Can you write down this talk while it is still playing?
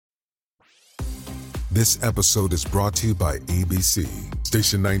This episode is brought to you by ABC.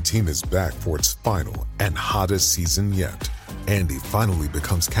 Station 19 is back for its final and hottest season yet. Andy finally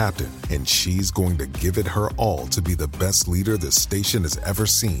becomes captain, and she's going to give it her all to be the best leader the station has ever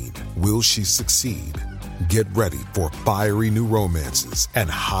seen. Will she succeed? Get ready for fiery new romances and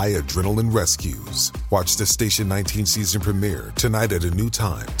high adrenaline rescues. Watch the Station 19 season premiere tonight at a new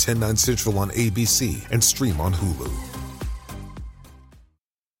time, 10/9 Central on ABC, and stream on Hulu.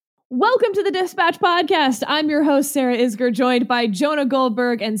 Welcome to the Dispatch Podcast. I'm your host, Sarah Isger, joined by Jonah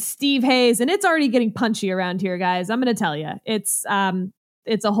Goldberg and Steve Hayes. And it's already getting punchy around here, guys. I'm going to tell you, it's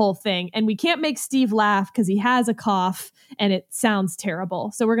a whole thing. And we can't make Steve laugh because he has a cough and it sounds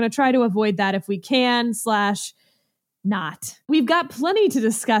terrible. So we're going to try to avoid that if we can / not. We've got plenty to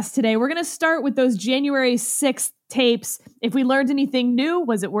discuss today. We're going to start with those January 6th tapes. If we learned anything new,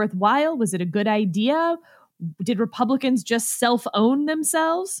 was it worthwhile? Was it a good idea? Did Republicans just self-own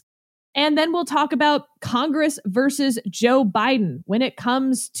themselves? And then we'll talk about Congress versus Joe Biden when it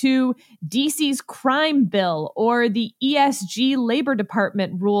comes to DC's crime bill or the ESG Labor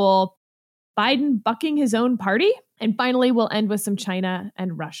Department rule, Biden bucking his own party. And finally, we'll end with some China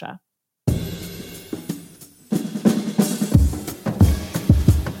and Russia.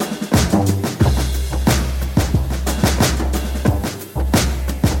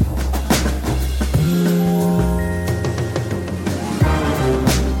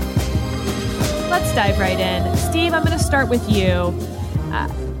 Dive right in. Steve, I'm going to start with you.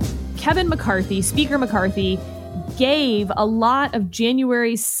 Kevin McCarthy, Speaker McCarthy, gave a lot of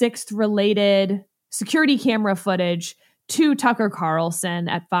January 6th related security camera footage to Tucker Carlson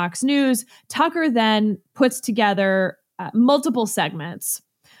at Fox News. Tucker then puts together multiple segments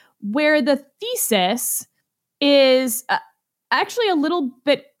where the thesis is actually a little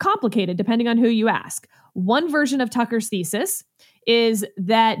bit complicated depending on who you ask. One version of Tucker's thesis is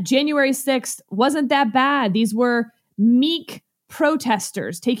that January 6th wasn't that bad. These were meek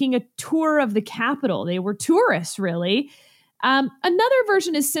protesters taking a tour of the Capitol. They were tourists, really. Another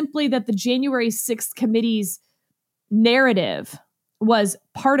version is simply that the January 6th committee's narrative was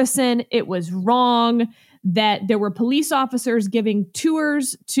partisan. It was wrong, that there were police officers giving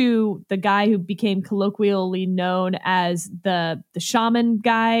tours to the guy who became colloquially known as the shaman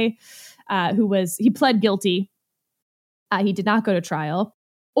guy, he pled guilty. He did not go to trial.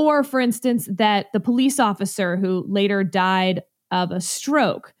 Or, for instance, that the police officer who later died of a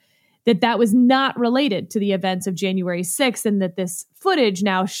stroke, that was not related to the events of January 6th, and that this footage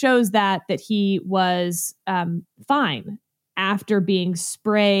now shows that he was fine after being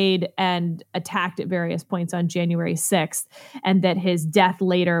sprayed and attacked at various points on January 6th, and that his death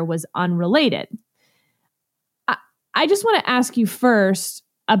later was unrelated. I just want to ask you first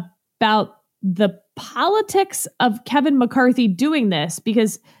about the politics of Kevin McCarthy doing this,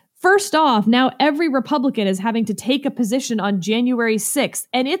 because first off, now every Republican is having to take a position on January 6th,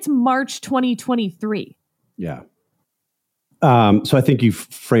 and it's March 2023. Yeah. So I think you've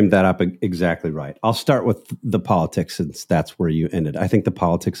framed that up exactly right. I'll start with the politics since that's where you ended. I think the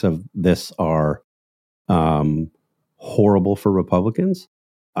politics of this are horrible for Republicans.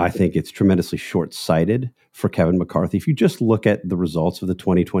 I think it's tremendously short-sighted for Kevin McCarthy. If you just look at the results of the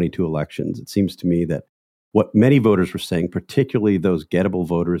 2022 elections, it seems to me that what many voters were saying, particularly those gettable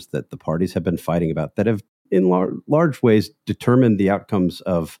voters that the parties have been fighting about, that have in large ways determined the outcomes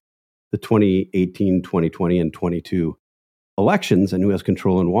of the 2018, 2020, and 22 elections and who has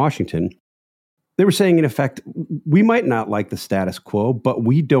control in Washington, they were saying, in effect, we might not like the status quo, but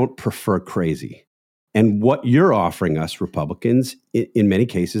we don't prefer crazy. And what you're offering us, Republicans, in many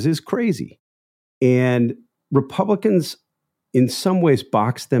cases is crazy. And Republicans, in some ways,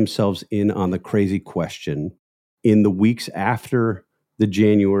 box themselves in on the crazy question in the weeks after the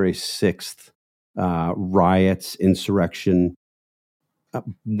January 6th riots, insurrection,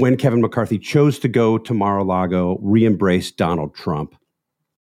 when Kevin McCarthy chose to go to Mar-a-Lago, re-embrace Donald Trump,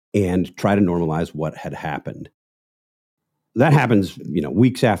 and try to normalize what had happened. That happens,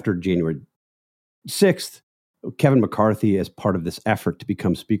 weeks after January 6th. Kevin McCarthy, as part of this effort to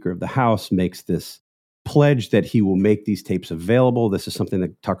become Speaker of the House, makes this pledge that he will make these tapes available. This is something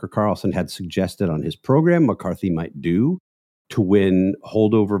that Tucker Carlson had suggested on his program McCarthy might do to win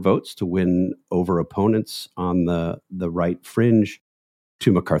holdover votes, to win over opponents on the right fringe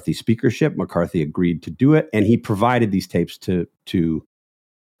to McCarthy's speakership. McCarthy agreed to do it, and he provided these tapes to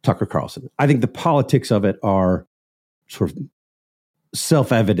Tucker Carlson. I think the politics of it are sort of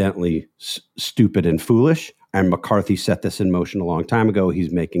self-evidently stupid and foolish, and McCarthy set this in motion a long time ago.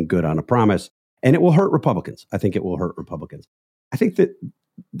 He's making good on a promise, and it will hurt Republicans. I think it will hurt Republicans. I think that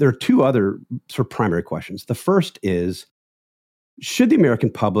there are two other sort of primary questions. The first is, should the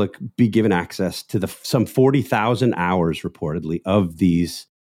American public be given access to some 40,000 hours reportedly of these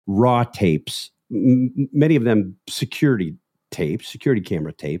raw tapes, many of them security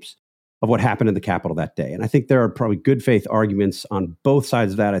camera tapes of what happened in the Capitol that day? And I think there are probably good faith arguments on both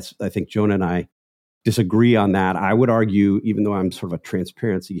sides of that. I think Jonah and I disagree on that. I would argue, even though I'm sort of a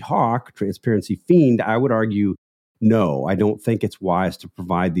transparency hawk, transparency fiend, I would argue, no, I don't think it's wise to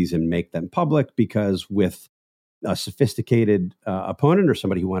provide these and make them public, because with a sophisticated opponent or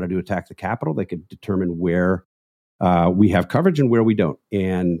somebody who wanted to attack the Capitol, they could determine where we have coverage and where we don't,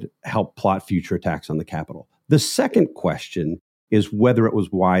 and help plot future attacks on the Capitol. The second question is whether it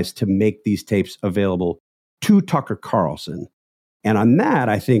was wise to make these tapes available to Tucker Carlson. And on that,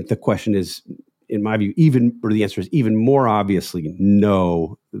 I think the question is, in my view, the answer is even more obviously,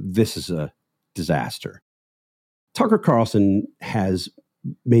 no, this is a disaster. Tucker Carlson has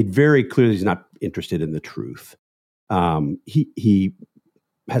made very clear he's not interested in the truth. He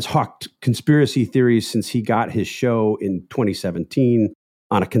has hawked conspiracy theories since he got his show in 2017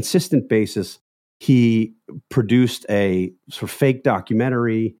 on a consistent basis. He produced a sort of fake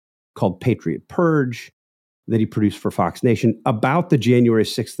documentary called Patriot Purge that he produced for Fox Nation about the January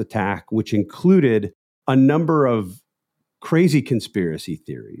 6th attack, which included a number of crazy conspiracy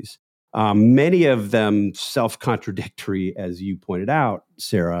theories, many of them self-contradictory, as you pointed out,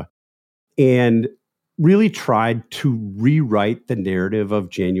 Sarah, and really tried to rewrite the narrative of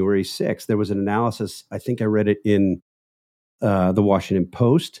January 6th. There was an analysis, I think I read it in the Washington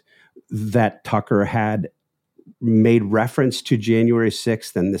Post, that Tucker had made reference to January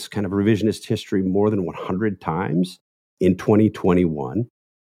 6th and this kind of revisionist history more than 100 times in 2021.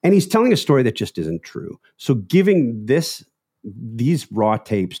 And he's telling a story that just isn't true. So giving these raw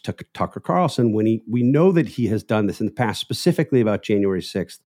tapes to Tucker Carlson, when we know that he has done this in the past, specifically about January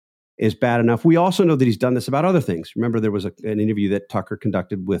 6th, is bad enough. We also know that he's done this about other things. Remember, there was an interview that Tucker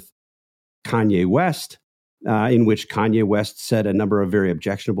conducted with Kanye West, in which Kanye West said a number of very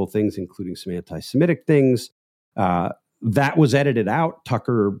objectionable things, including some anti-Semitic things. That was edited out.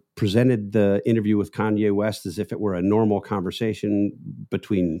 Tucker presented the interview with Kanye West as if it were a normal conversation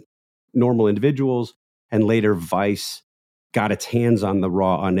between normal individuals, and later Vice got its hands on the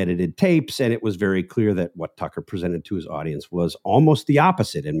raw, unedited tapes, and it was very clear that what Tucker presented to his audience was almost the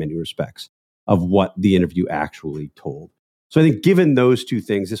opposite in many respects of what the interview actually told. So I think given those two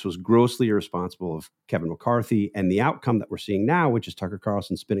things, this was grossly irresponsible of Kevin McCarthy, and the outcome that we're seeing now, which is Tucker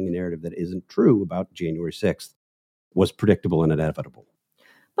Carlson spinning a narrative that isn't true about January 6th, was predictable and inevitable.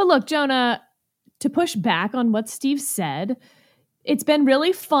 But look, Jonah, to push back on what Steve said, it's been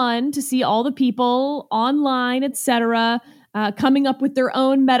really fun to see all the people online, et cetera, coming up with their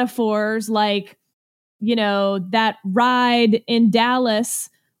own metaphors, like, that ride in Dallas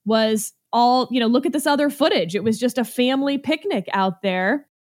was all, look at this other footage. It was just a family picnic out there.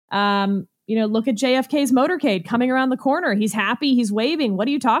 Look at JFK's motorcade coming around the corner. He's happy. He's waving. What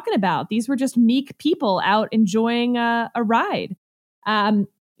are you talking about? These were just meek people out enjoying a ride.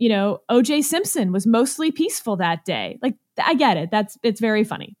 O.J. Simpson was mostly peaceful that day. Like, I get it. It's very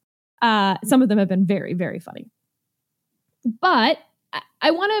funny. Some of them have been very, very funny. But I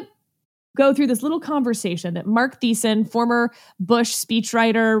want to go through this little conversation that Mark Thiessen, former Bush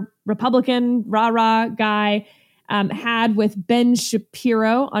speechwriter, Republican rah-rah guy, had with Ben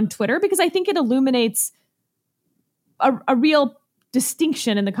Shapiro on Twitter, because I think it illuminates a real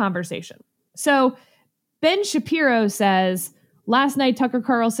distinction in the conversation. So Ben Shapiro says, last night, Tucker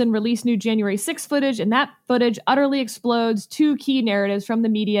Carlson released new January 6th footage, and that footage utterly explodes two key narratives from the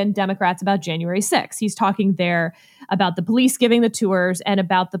media and Democrats about January 6th. He's talking there about the police giving the tours and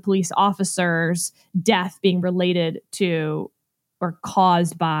about the police officer's death being related to or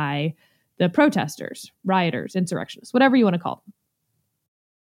caused by the protesters, rioters, insurrectionists, whatever you want to call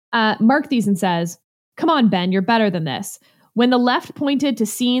them. Mark Thiessen says, come on, Ben, you're better than this. When the left pointed to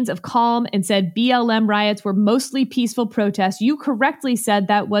scenes of calm and said BLM riots were mostly peaceful protests, you correctly said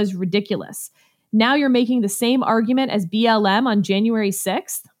that was ridiculous. Now you're making the same argument as BLM on January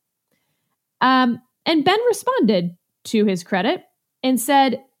 6th. And Ben responded, to his credit, and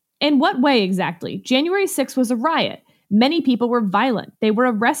said, in what way exactly? January 6th was a riot. Many people were violent. They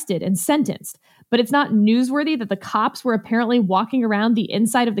were arrested and sentenced. But it's not newsworthy that the cops were apparently walking around the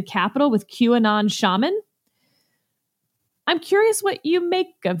inside of the Capitol with QAnon shaman. I'm curious what you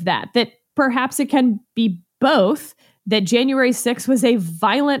make of that perhaps it can be both, that January 6th was a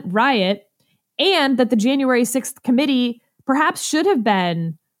violent riot, and that the January 6th committee perhaps should have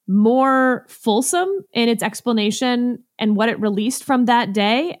been more fulsome in its explanation and what it released from that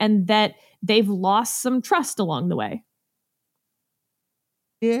day, and that they've lost some trust along the way.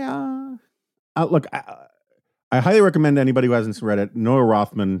 Yeah. Look, I highly recommend anybody who hasn't read it. Noah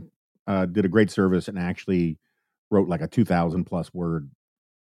Rothman did a great service and actually wrote like a 2,000 plus word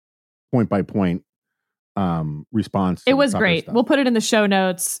point by point response. It was great. Stuff. We'll put it in the show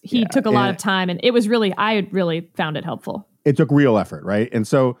notes. He took a lot of time, and it was I really found it helpful. It took real effort, right? And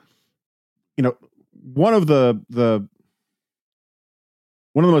so, one of the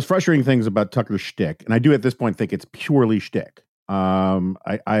most frustrating things about Tucker's shtick, and I do at this point think it's purely shtick.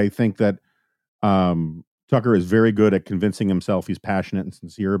 I think that Tucker is very good at convincing himself he's passionate and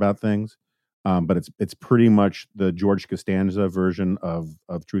sincere about things, but it's pretty much the George Costanza version of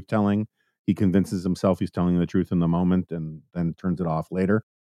truth telling. He convinces himself he's telling the truth in the moment and then turns it off later.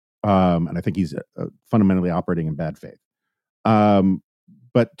 And I think he's fundamentally operating in bad faith.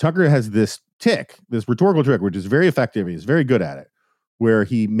 But Tucker has this rhetorical trick, which is very effective. He's very good at it, where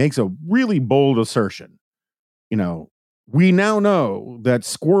he makes a really bold assertion. We now know that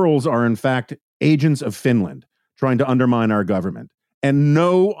squirrels are in fact agents of Finland trying to undermine our government, and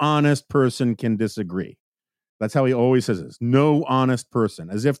no honest person can disagree. That's how he always says this. No honest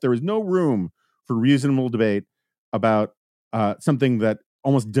person, as if there is no room for reasonable debate about something that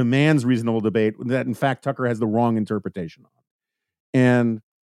almost demands reasonable debate that, in fact, Tucker has the wrong interpretation on. And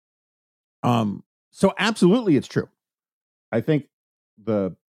so absolutely it's true. I think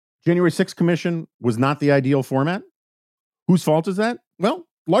the January 6th commission was not the ideal format. Whose fault is that? Well,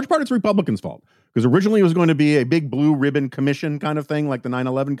 large part it's Republicans' fault. Because originally it was going to be a big blue ribbon commission kind of thing, like the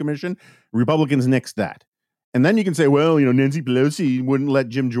 9/11 commission. Republicans nixed that. And then you can say, well, Nancy Pelosi wouldn't let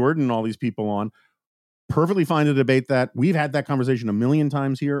Jim Jordan and all these people on. Perfectly fine to debate that. We've had that conversation a million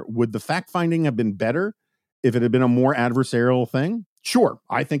times here. Would the fact-finding have been better if it had been a more adversarial thing? Sure.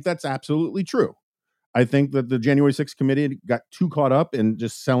 I think that's absolutely true. I think that the January 6th committee got too caught up in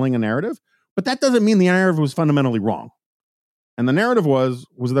just selling a narrative. But that doesn't mean the narrative was fundamentally wrong. And the narrative was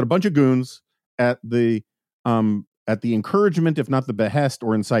that a bunch of goons at the encouragement, if not the behest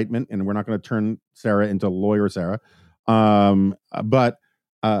or incitement, and we're not going to turn Sarah into lawyer Sarah, but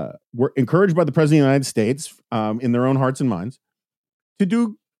were encouraged by the President of the United States in their own hearts and minds to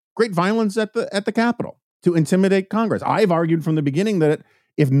do great violence at the Capitol, to intimidate Congress. I've argued from the beginning that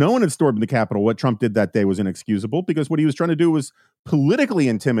if no one had stormed the Capitol, what Trump did that day was inexcusable, because what he was trying to do was politically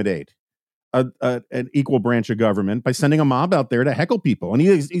intimidate an equal branch of government by sending a mob out there to heckle people. And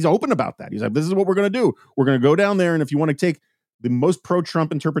he's open about that. He's like, this is what we're going to do. We're going to go down there, and if you want to take the most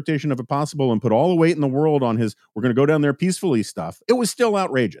pro-Trump interpretation of it possible and put all the weight in the world on his, we're going to go down there peacefully stuff, it was still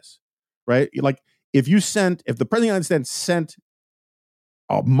outrageous, right? Like, if the President of the United States sent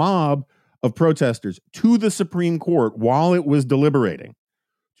a mob of protesters to the Supreme Court while it was deliberating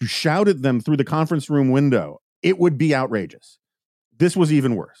to shout at them through the conference room window, it would be outrageous. This was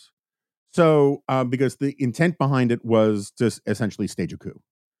even worse. So, because the intent behind it was to essentially stage a coup.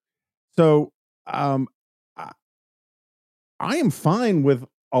 So, I am fine with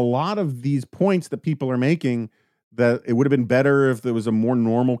a lot of these points that people are making, that it would have been better if there was a more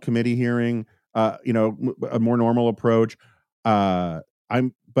normal committee hearing, a more normal approach. But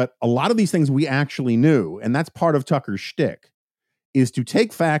a lot of these things we actually knew, and that's part of Tucker's shtick, is to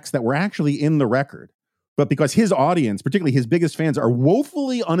take facts that were actually in the record, but because his audience, particularly his biggest fans, are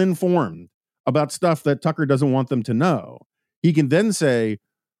woefully uninformed about stuff that Tucker doesn't want them to know, he can then say,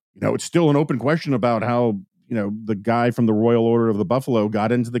 it's still an open question about how, the guy from the Royal Order of the Buffalo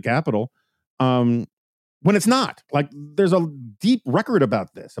got into the Capitol, when it's not. Like, there's a deep record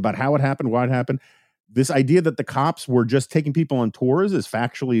about this, about how it happened, why it happened. This idea that the cops were just taking people on tours is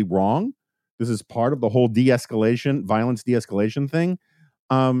factually wrong. This is part of the whole violence de-escalation thing.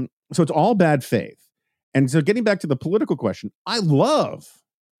 So it's all bad faith. And so getting back to the political question, I love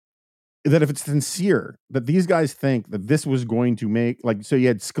that if it's sincere, that these guys think that this was going to make, so you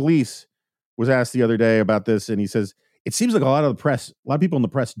had Scalise was asked the other day about this, and he says, it seems like a lot of people in the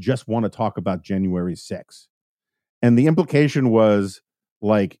press just want to talk about January 6th. And the implication was,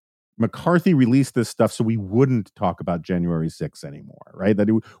 like, McCarthy released this stuff so we wouldn't talk about January 6th anymore, right? That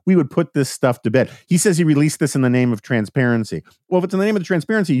we would put this stuff to bed. He says he released this in the name of transparency. Well, if it's in the name of the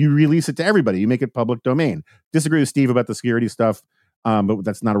transparency, you release it to everybody. You make it public domain. Disagree with Steve about the security stuff, but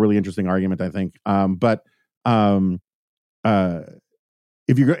that's not a really interesting argument, I think. But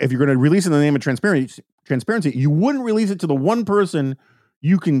if you're going to release it in the name of transparency, you wouldn't release it to the one person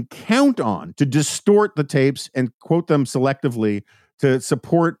you can count on to distort the tapes and quote them selectively to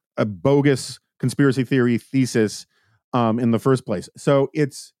support a bogus conspiracy theory thesis in the first place. So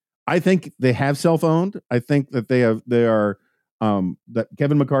I think they have self-owned. I think that that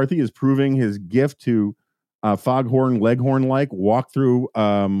Kevin McCarthy is proving his gift to Foghorn Leghorn-like walk through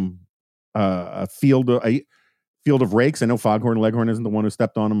a field, Field of Rakes. I know Foghorn Leghorn isn't the one who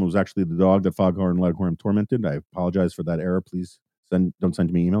stepped on him. It was actually the dog that Foghorn Leghorn tormented. I apologize for that error. Please don't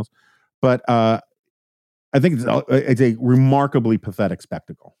send me emails. But I think it's a remarkably pathetic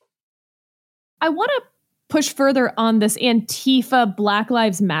spectacle. I want to push further on this Antifa Black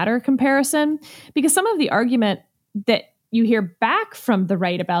Lives Matter comparison, because some of the argument that you hear back from the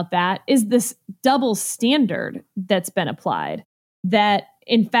right about that is this double standard that's been applied. That,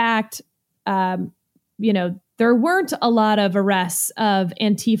 in fact, there weren't a lot of arrests of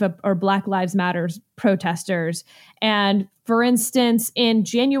Antifa or Black Lives Matter protesters. And for instance, in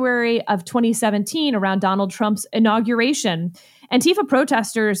January of 2017, around Donald Trump's inauguration, Antifa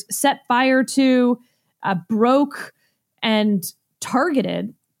protesters set fire to, broke and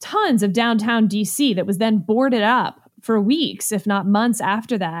targeted tons of downtown DC that was then boarded up for weeks, if not months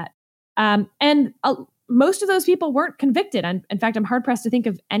after that. Most of those people weren't convicted. And in fact, I'm hard pressed to think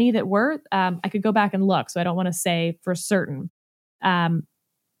of any that were. I could go back and look, so I don't want to say for certain.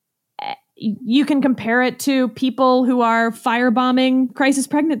 You can compare it to people who are firebombing crisis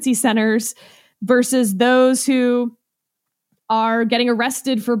pregnancy centers versus those who are getting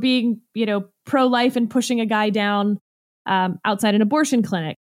arrested for being, pro-life and pushing a guy down outside an abortion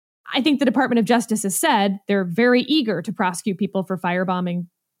clinic. I think the Department of Justice has said they're very eager to prosecute people for firebombing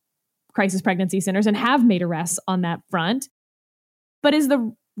crisis pregnancy centers and have made arrests on that front. But is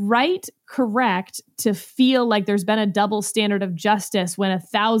the right correct to feel like there's been a double standard of justice when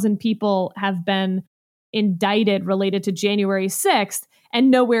 1,000 people have been indicted related to January 6th and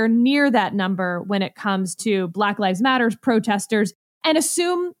nowhere near that number when it comes to Black Lives Matter protesters, and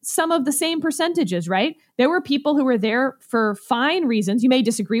assume some of the same percentages, right? There were people who were there for fine reasons. You may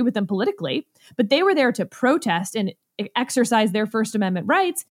disagree with them politically, but they were there to protest and exercise their First Amendment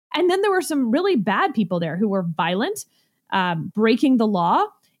rights. And then there were some really bad people there who were violent, breaking the law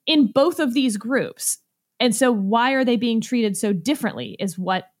in both of these groups. And so why are they being treated so differently is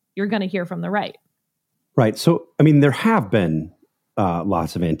what you're going to hear from the right. Right. So, I mean, there have been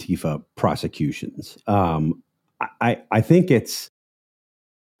lots of Antifa prosecutions. I think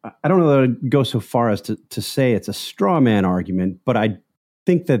I don't know that I'd go so far as to say it's a straw man argument, but I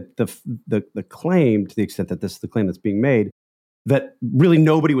think that the claim, to the extent that this is the claim that's being made, that really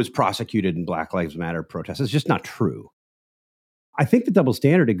nobody was prosecuted in Black Lives Matter protests, is just not true. I think the double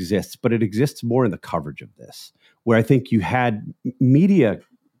standard exists, but it exists more in the coverage of this, where I think you had media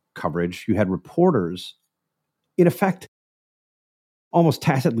coverage, you had reporters, in effect, almost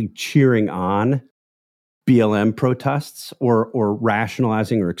tacitly cheering on BLM protests or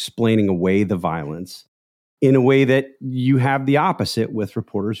rationalizing or explaining away the violence in a way that you have the opposite with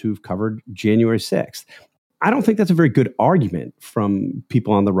reporters who've covered January 6th. I don't think that's a very good argument from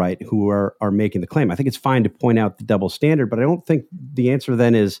people on the right who are making the claim. I think it's fine to point out the double standard, but I don't think the answer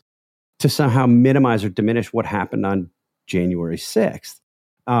then is to somehow minimize or diminish what happened on January 6th.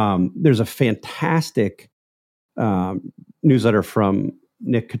 There's a fantastic newsletter from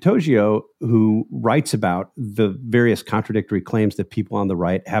Nick Catoggio, who writes about the various contradictory claims that people on the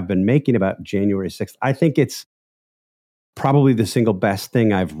right have been making about January 6th. I think it's probably the single best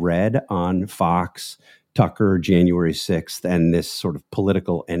thing I've read on Fox, Tucker, January 6th, and this sort of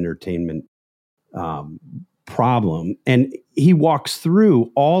political entertainment problem. And he walks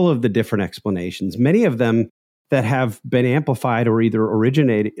through all of the different explanations, many of them that have been amplified or either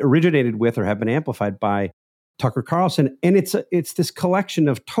originated with or have been amplified by Tucker Carlson. And it's this collection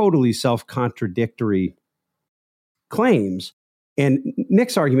of totally self-contradictory claims. And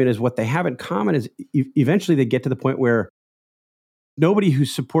Nick's argument is what they have in common is eventually they get to the point where nobody who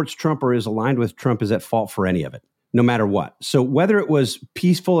supports Trump or is aligned with Trump is at fault for any of it, no matter what. So whether it was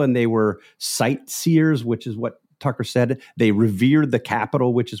peaceful and they were sightseers, which is what Tucker said, they revered the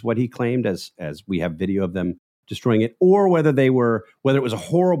Capitol, which is what he claimed, as we have video of them destroying it, or whether it was a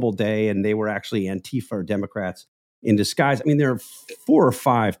horrible day and they were actually Antifa or Democrats in disguise. I mean, there are 4 or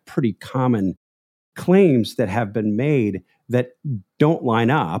 5 pretty common claims that have been made that don't line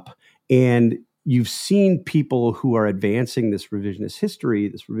up. And you've seen people who are advancing this revisionist history,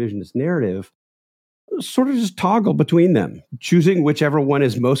 this revisionist narrative, sort of just toggle between them, choosing whichever one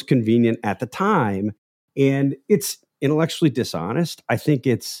is most convenient at the time. And it's intellectually dishonest. I think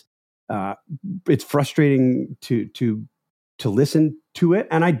it's frustrating to listen to it.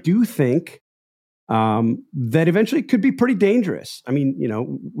 And I do think that eventually it could be pretty dangerous. I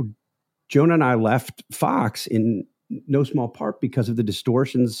mean, Jonah and I left Fox in no small part because of the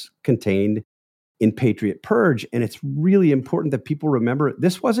distortions contained in Patriot Purge. And it's really important that people remember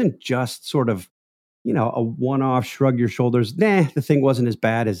this wasn't just sort of, a one-off shrug your shoulders. The thing wasn't as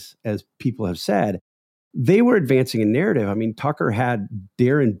bad as people have said. They were advancing a narrative. I mean, Tucker had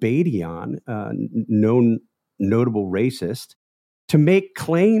Darren Beatty on, known notable racist, to make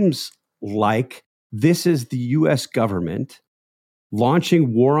claims like this is the U.S. government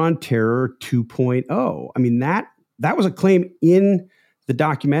launching War on Terror 2.0. I mean, that was a claim in the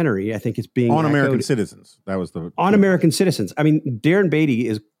documentary. I think it's being on echoed. American citizens. That was the on American citizens. I mean, Darren Beatty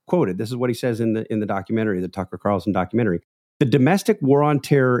is quoted. This is what he says in the documentary, the Tucker Carlson documentary. The domestic war on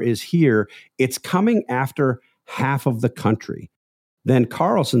terror is here. It's coming after half of the country. Then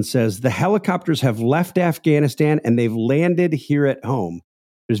Carlson says the helicopters have left Afghanistan and they've landed here at home.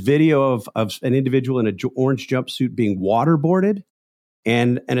 There's video of an individual in an orange jumpsuit being waterboarded.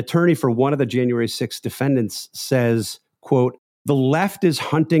 And an attorney for one of the January 6th defendants says, quote, the left is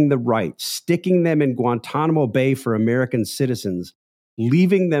hunting the right, sticking them in Guantanamo Bay for American citizens,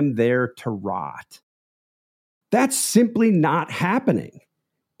 leaving them there to rot. That's simply not happening.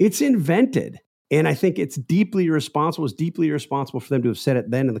 It's invented. And I think it's deeply irresponsible. It's deeply irresponsible for them to have said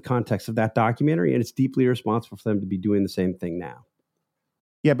it then in the context of that documentary. And it's deeply irresponsible for them to be doing the same thing now.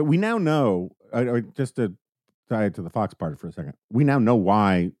 Yeah, but we now know, just to tie it to the Fox part for a second, we now know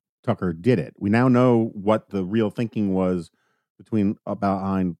why Tucker did it. We now know what the real thinking was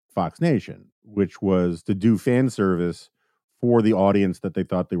behind Fox Nation, which was to do fan service for the audience that they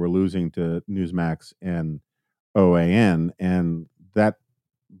thought they were losing to Newsmax and OAN. And that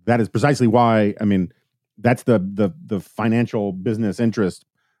is precisely why, I mean, that's the financial business interest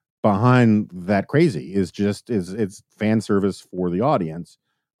behind that crazy is it's fan service for the audience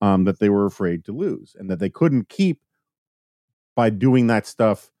that they were afraid to lose and that they couldn't keep by doing that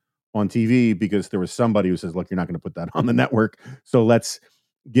stuff on TV because there was somebody who says, look, you're not going to put that on the network. So let's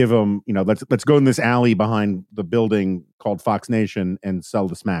give them, let's go in this alley behind the building called Fox Nation and sell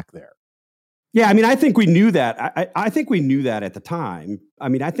the smack there. Yeah, I mean, I think we knew that. I think we knew that at the time. I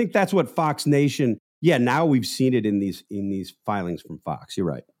mean, I think that's what Fox Nation. Yeah, now we've seen it in these filings from Fox. You're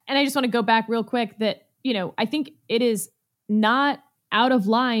right. And I just want to go back real quick that, I think it is not out of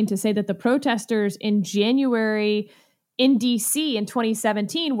line to say that the protesters in January in DC in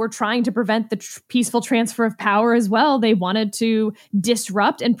 2017 were trying to prevent the peaceful transfer of power as well. They wanted to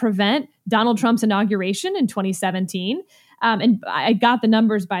disrupt and prevent Donald Trump's inauguration in 2017. And I got the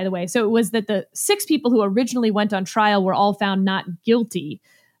numbers, by the way. So it was that the 6 people who originally went on trial were all found not guilty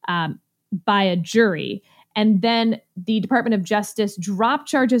by a jury. And then the Department of Justice dropped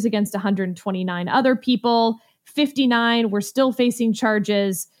charges against 129 other people. 59 were still facing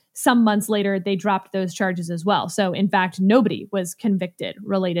charges. Some months later, they dropped those charges as well. So, in fact, nobody was convicted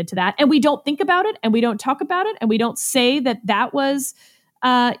related to that. And we don't think about it, and we don't talk about it, and we don't say that was,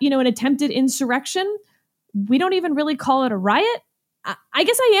 an attempted insurrection. We don't even really call it a riot. I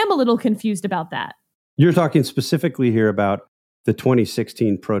guess I am a little confused about that. You're talking specifically here about the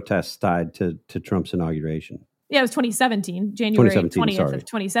 2016 protests tied to Trump's inauguration. Yeah, it was 2017, January 20th of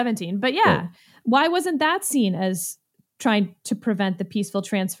 2017. But yeah, right. Why wasn't that seen as trying to prevent the peaceful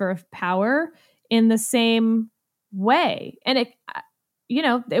transfer of power in the same way? And it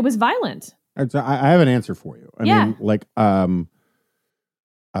was violent. I have an answer for you. I mean,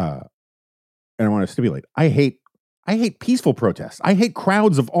 and I want to stipulate, I hate peaceful protests. I hate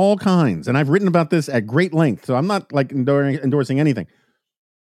crowds of all kinds. And I've written about this at great length. So I'm not like endorsing anything.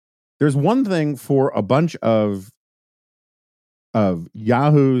 There's one thing for a bunch of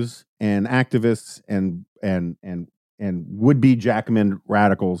yahoos and activists and would-be Jacobin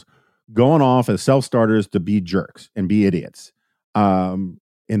radicals going off as self-starters to be jerks and be idiots. And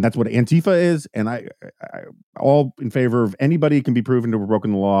that's what Antifa is. And I all in favor of anybody who can be proven to have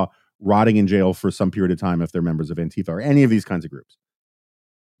broken the law rotting in jail for some period of time if they're members of Antifa or any of these kinds of groups.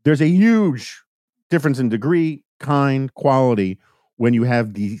 There's a huge difference in degree, kind, quality when you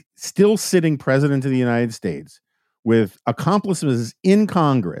have the still sitting president of the United States with accomplices in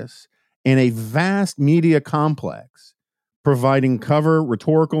Congress and a vast media complex providing cover,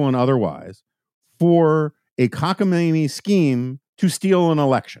 rhetorical and otherwise, for a cockamamie scheme to steal an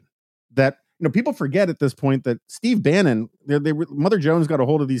election. That people forget at this point that Steve Bannon, Mother Jones got a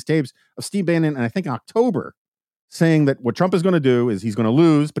hold of these tapes of Steve Bannon, and I think October, saying that what Trump is going to do is he's going to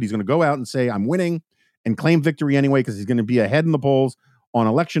lose, but he's going to go out and say, I'm winning, and claim victory anyway, because he's going to be ahead in the polls on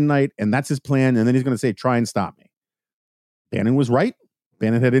election night, and that's his plan, and then he's going to say, try and stop me. Bannon was right.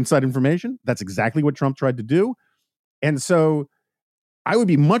 Bannon had inside information. That's exactly what Trump tried to do. And so I would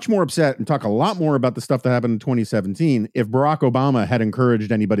be much more upset and talk a lot more about the stuff that happened in 2017 if Barack Obama had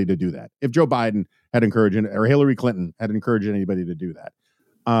encouraged anybody to do that. If Joe Biden had encouraged or Hillary Clinton had encouraged anybody to do that.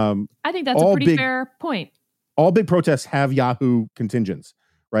 I think that's a pretty fair point. All big protests have Yahoo contingents,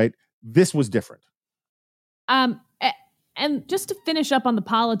 right? This was different. And just to finish up on the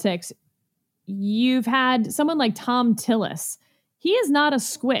politics, you've had someone like Tom Tillis. he is not a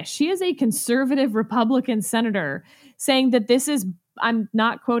squish. He is a conservative Republican senator saying that this is, I'm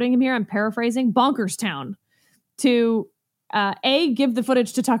not quoting him here, I'm paraphrasing, bonkers town to A, give the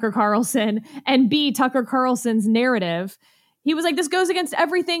footage to Tucker Carlson, and B, Tucker Carlson's narrative. He was like, this goes against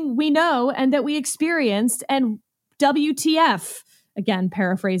everything we know and that we experienced, and WTF. Again,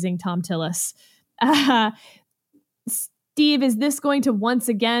 paraphrasing Tom Tillis. Steve, is this going to once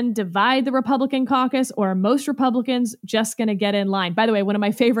again divide the Republican caucus, or are most Republicans just going to get in line? By the way, one of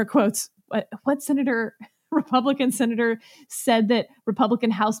my favorite quotes, what Republican senator said that Republican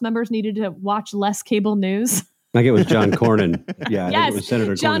House members needed to watch less cable news? I think it was John Cornyn. Yeah, yes, I think it was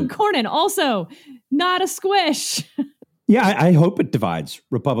Senator John Cornyn. Also, not a squish. Yeah, I hope it divides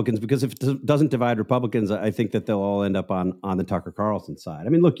Republicans, because if it doesn't divide Republicans, I think that they'll all end up on the Tucker Carlson side. I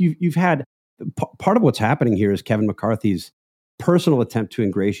mean, look, you've had part of what's happening here is Kevin McCarthy's personal attempt to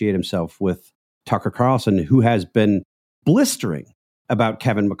ingratiate himself with Tucker Carlson, who has been blistering about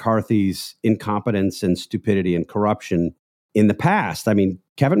Kevin McCarthy's incompetence and stupidity and corruption in the past. I mean,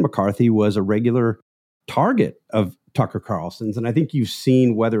 Kevin McCarthy was a regular target of Tucker Carlson's. And I think you've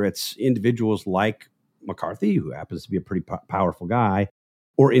seen, whether it's individuals like McCarthy, who happens to be a pretty powerful guy,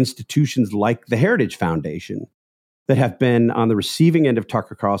 or institutions like the Heritage Foundation that have been on the receiving end of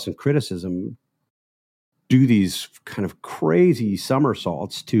Tucker Carlson criticism, do these kind of crazy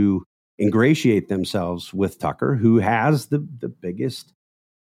somersaults to ingratiate themselves with Tucker, who has the biggest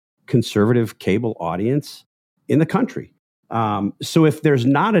conservative cable audience in the country. So if there's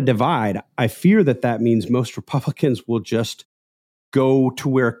not a divide, I fear that means most Republicans will just go to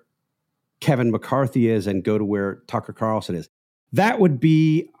where Kevin McCarthy is and go to where Tucker Carlson is. That would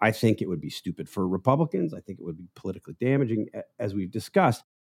be, I think it would be stupid for Republicans. I think it would be politically damaging, as we've discussed.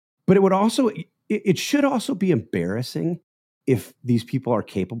 But it should also be embarrassing if these people are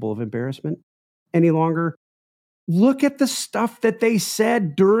capable of embarrassment any longer. Look at the stuff that they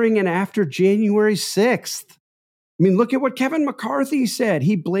said during and after January 6th. I mean, look at what Kevin McCarthy said.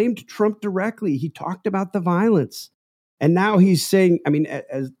 He blamed Trump directly. He talked about the violence. And now he's saying, I mean,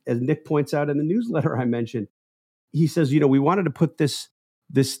 as Nick points out in the newsletter I mentioned, he says, we wanted to put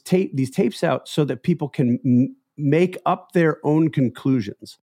these tapes out so that people can make up their own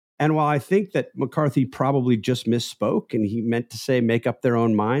conclusions. And while I think that McCarthy probably just misspoke and he meant to say make up their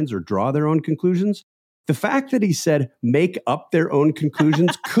own minds or draw their own conclusions, the fact that he said make up their own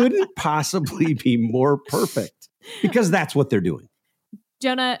conclusions couldn't possibly be more perfect, because that's what they're doing.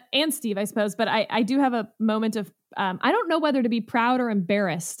 Jonah and Steve, I suppose, but I do have a moment of, I don't know whether to be proud or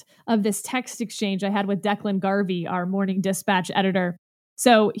embarrassed of this text exchange I had with Declan Garvey, our Morning Dispatch editor.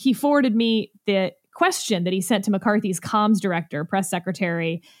 So he forwarded me the question that he sent to McCarthy's comms director, press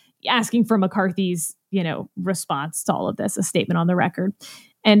secretary, asking for McCarthy's, response to all of this, a statement on the record.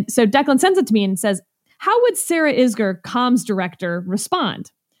 And so Declan sends it to me and says, how would Sarah Isgur, comms director,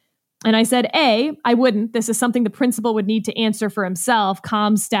 respond? And I said, A, I wouldn't. This is something the principal would need to answer for himself.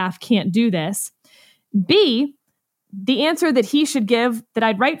 Comms staff can't do this. B, the answer that he should give that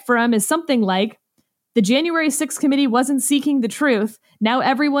I'd write for him is something like, the January 6th committee wasn't seeking the truth. Now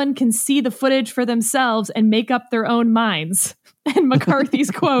everyone can see the footage for themselves and make up their own minds. And McCarthy's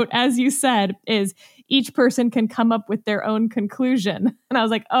quote, as you said, is, each person can come up with their own conclusion. And I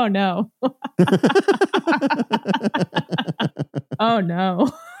was like, oh no. Oh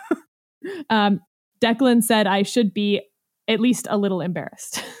no. Declan said I should be at least a little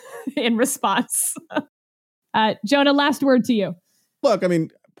embarrassed in response. Jonah, last word to you. Look, I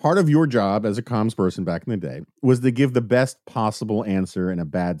mean, part of your job as a comms person back in the day was to give the best possible answer in a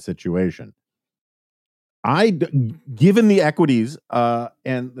bad situation. Given the equities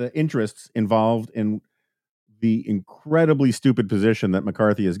and the interests involved in the incredibly stupid position that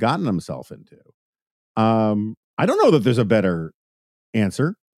McCarthy has gotten himself into, I don't know that there's a better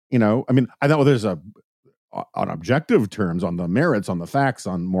answer. I mean, I know there's on objective terms, on the merits, on the facts,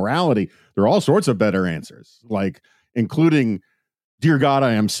 on morality, there are all sorts of better answers, like including, dear God,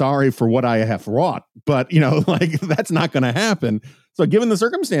 I am sorry for what I have wrought. But, that's not going to happen. So given the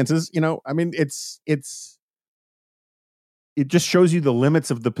circumstances, I mean, it just shows you the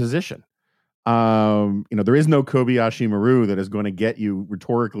limits of the position. There is no Kobayashi Maru that is going to get you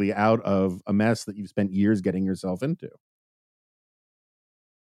rhetorically out of a mess that you've spent years getting yourself into.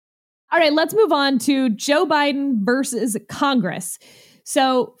 All right, let's move on to Joe Biden versus Congress.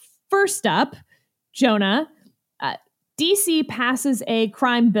 So first up, Jonah, DC passes a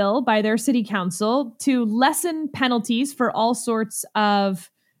crime bill by their city council to lessen penalties for all sorts of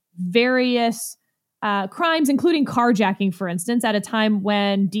various crimes, including carjacking, for instance, at a time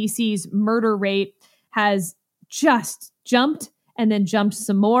when DC's murder rate has just jumped and then jumped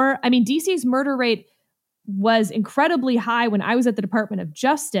some more. I mean, DC's murder rate was incredibly high when I was at the Department of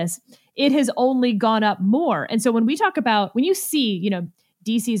Justice, it has only gone up more. And so when you see,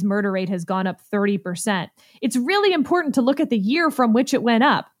 DC's murder rate has gone up 30%, it's really important to look at the year from which it went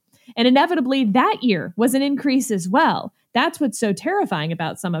up. And inevitably, that year was an increase as well. That's what's so terrifying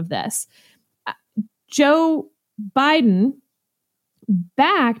about some of this. Joe Biden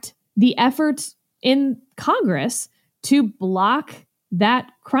backed the efforts in Congress to block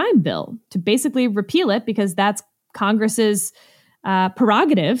that crime bill, to basically repeal it, because that's Congress's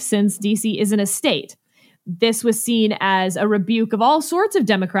prerogative, since DC isn't a state. This was seen as a rebuke of all sorts of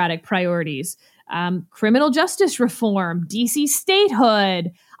Democratic priorities, criminal justice reform, DC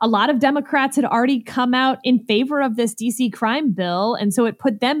statehood. A lot of Democrats had already come out in favor of this DC crime bill, and so it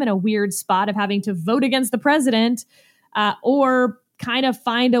put them in a weird spot of having to vote against the president or kind of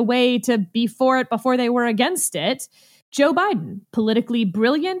find a way to be for it before they were against it. Joe Biden, politically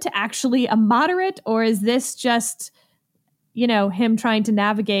brilliant, actually a moderate, or is this just, him trying to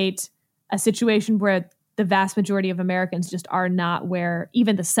navigate a situation where the vast majority of Americans just are not where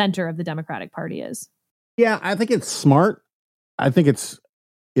even the center of the Democratic Party is? Yeah, I think it's smart. I think it's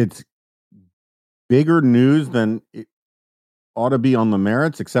bigger news than it ought to be on the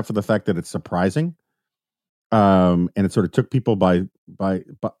merits, except for the fact that it's surprising. And it sort of took people by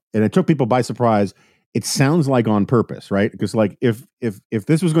surprise. It sounds like on purpose, right? Because like if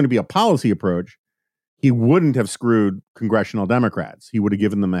this was going to be a policy approach, he wouldn't have screwed congressional Democrats. He would have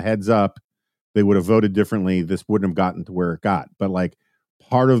given them a heads up. They would have voted differently. This wouldn't have gotten to where it got. But like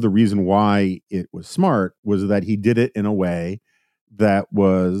part of the reason why it was smart was that he did it in a way that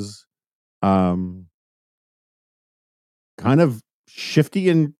was kind of shifty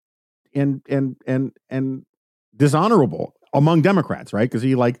and dishonorable among Democrats, right? Because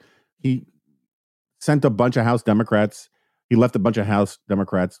he sent a bunch of House Democrats. He left a bunch of House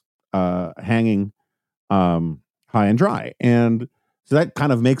Democrats hanging high and dry. And so that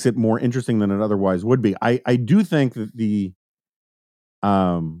kind of makes it more interesting than it otherwise would be. I do think that the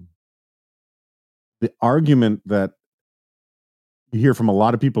argument that you hear from a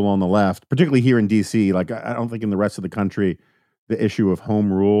lot of people on the left, particularly here in DC, like I don't think in the rest of the country, the issue of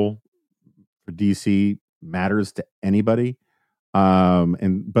home rule for DC matters to anybody.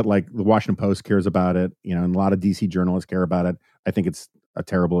 But like the Washington Post cares about it, and a lot of DC journalists care about it. I think it's a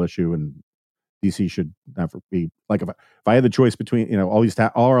terrible issue, and DC should never be like, if I had the choice between, all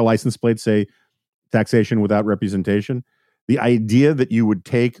our license plates say taxation without representation. The idea that you would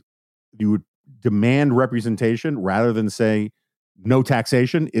demand representation rather than say no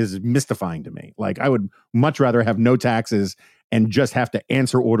taxation is mystifying to me. Like I would much rather have no taxes and just have to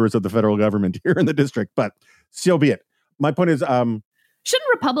answer orders of the federal government here in the district, but so be it. My point is, shouldn't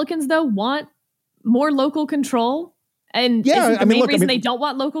Republicans though want more local control? And isn't the main reason they don't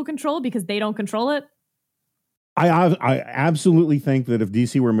want local control because they don't control it? I absolutely think that if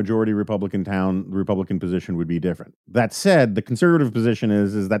DC were a majority Republican town, the Republican position would be different. That said, the conservative position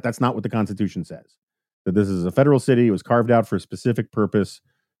is that that's not what the Constitution says. That this is a federal city. It was carved out for a specific purpose.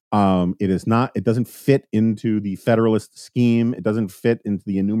 It doesn't fit into the Federalist scheme. It doesn't fit into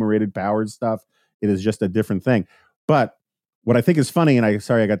the enumerated powers stuff. It is just a different thing. But what I think is funny, and I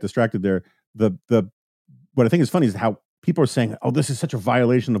got distracted there. What I think is funny is how people are saying, "Oh, this is such a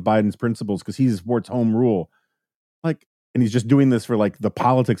violation of Biden's principles because he supports home rule." Like, and he's just doing this for like the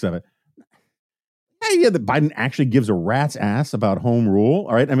politics of it. The idea that Biden actually gives a rat's ass about home rule.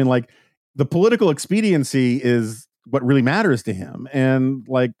 All right. I mean, like the political expediency is what really matters to him. And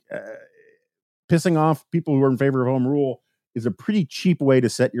like pissing off people who are in favor of home rule is a pretty cheap way to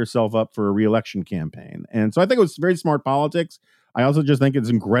set yourself up for a reelection campaign. And so I think it was very smart politics. I also just think it's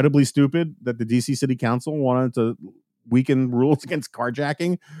incredibly stupid that the DC City Council wanted to weaken rules against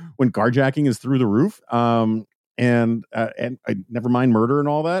carjacking when carjacking is through the roof. And I never mind murder and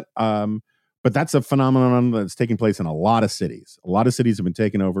all that. But that's a phenomenon that's taking place in a lot of cities. A lot of cities have been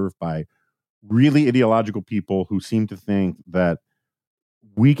taken over by really ideological people who seem to think that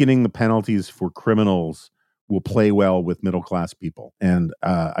weakening the penalties for criminals will play well with middle-class people. And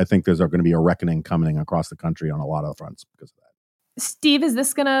I think there's going to be a reckoning coming across the country on a lot of fronts because of that. Steve, is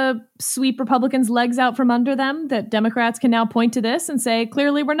this going to sweep Republicans' legs out from under them, that Democrats can now point to this and say,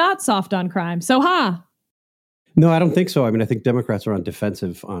 clearly we're not soft on crime? So, No, I don't think so. I mean, I think Democrats are on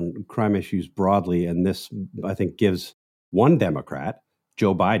defensive on crime issues broadly. And this, I think, gives one Democrat,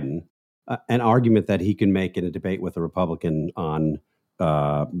 Joe Biden, an argument that he can make in a debate with a Republican on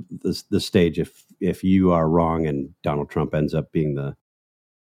the stage if you are wrong and Donald Trump ends up being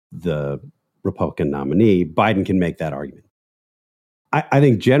the Republican nominee. Biden can make that argument. I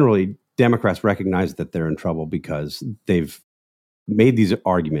think generally Democrats recognize that they're in trouble because they've made these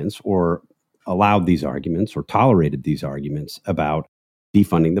arguments, or allowed these arguments or tolerated these arguments about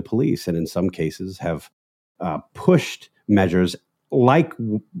defunding the police, and in some cases have pushed measures like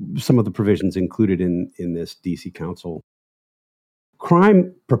some of the provisions included in this DC Council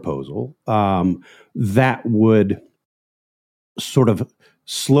crime proposal that would sort of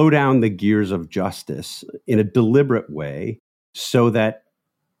slow down the gears of justice in a deliberate way so that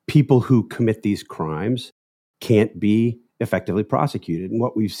people who commit these crimes can't be effectively prosecuted. And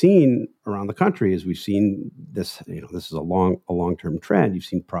what we've seen around the country is we've seen this, this is a long-term trend. You've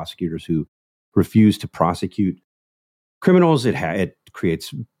seen prosecutors who refuse to prosecute criminals. It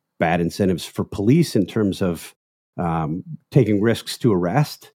creates bad incentives for police in terms of taking risks to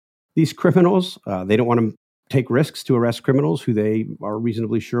arrest these criminals. They don't want to take risks to arrest criminals who they are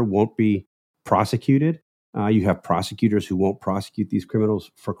reasonably sure won't be prosecuted. You have prosecutors who won't prosecute these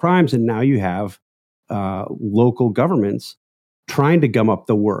criminals for crimes. And now you have local governments trying to gum up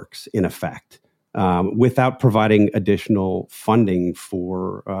the works, in effect, without providing additional funding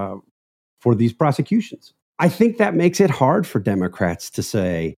for these prosecutions. I think that makes it hard for Democrats to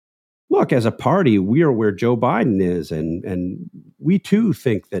say, look, as a party, we are where Joe Biden is, and we too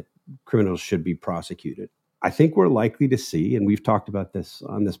think that criminals should be prosecuted. I think we're likely to see, and we've talked about this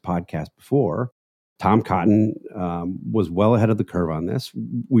on this podcast before, Tom Cotton was well ahead of the curve on this.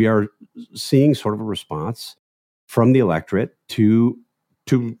 We are seeing sort of a response from the electorate to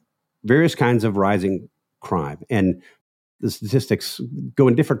various kinds of rising crime. And the statistics go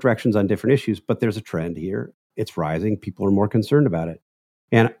in different directions on different issues, but there's a trend here. It's rising. People are more concerned about it.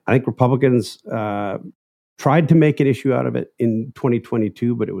 And I think Republicans tried to make an issue out of it in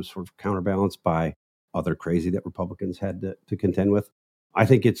 2022, but it was sort of counterbalanced by other crazy that Republicans had to contend with. I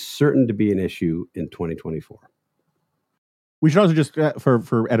think it's certain to be an issue in 2024. We should also just,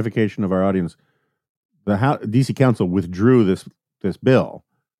 for edification of our audience, the DC Council withdrew this bill,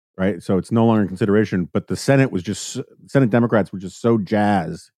 right? So it's no longer in consideration. But the Senate Democrats were just so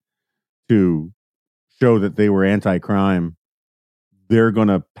jazzed to show that they were anti-crime. They're going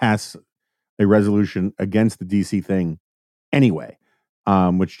to pass a resolution against the DC thing anyway,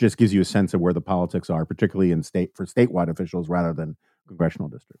 which just gives you a sense of where the politics are, particularly for statewide officials rather than congressional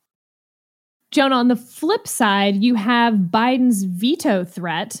districts. Jonah, on the flip side, you have Biden's veto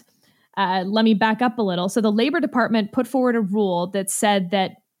threat. Let me back up a little. So the Labor Department put forward a rule that said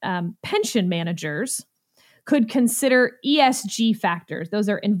that pension managers could consider ESG factors. Those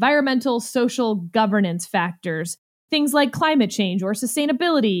are environmental, social governance factors, things like climate change or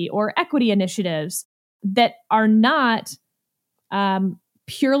sustainability or equity initiatives that are not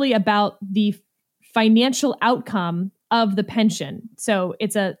purely about the financial outcome of the pension. So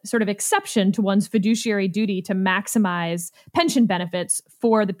it's a sort of exception to one's fiduciary duty to maximize pension benefits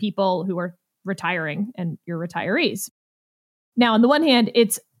for the people who are retiring and your retirees. Now, on the one hand,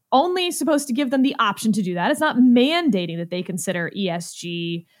 it's only supposed to give them the option to do that. It's not mandating that they consider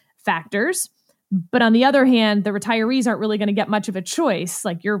ESG factors. But on the other hand, the retirees aren't really going to get much of a choice.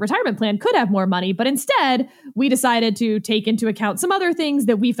 Like, your retirement plan could have more money, but instead we decided to take into account some other things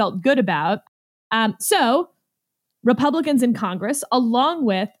that we felt good about. So Republicans in Congress, along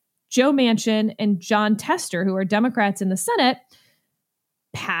with Joe Manchin and Jon Tester, who are Democrats in the Senate,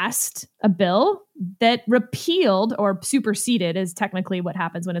 passed a bill that repealed, or superseded is technically what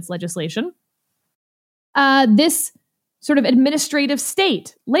happens when it's legislation, this sort of administrative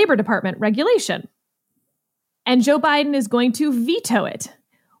state Labor Department regulation. And Joe Biden is going to veto it,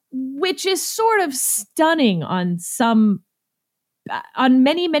 which is sort of stunning on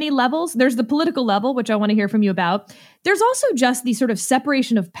many, many levels. There's the political level, which I want to hear from you about. There's also just the sort of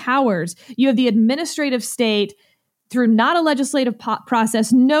separation of powers. You have the administrative state through not a legislative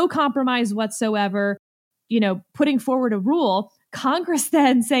process, no compromise whatsoever, putting forward a rule. Congress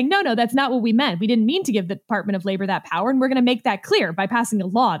then saying, no, that's not what we meant. We didn't mean to give the Department of Labor that power, and we're going to make that clear by passing a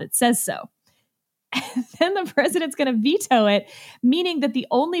law that says so. And then the president's going to veto it, meaning that the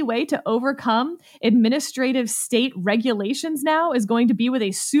only way to overcome administrative state regulations now is going to be with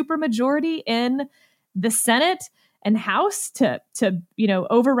a supermajority in the Senate and House to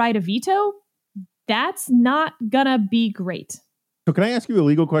override a veto. That's not going to be great. So can I ask you a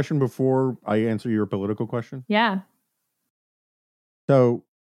legal question before I answer your political question? Yeah. So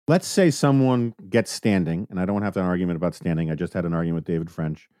let's say someone gets standing, and I don't have to have an argument about standing. I just had an argument with David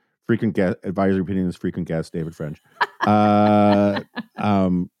French, frequent guest, advisory opinion is frequent guest, David French, about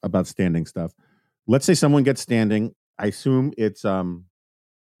standing stuff. Let's say someone gets standing. I assume it's gettable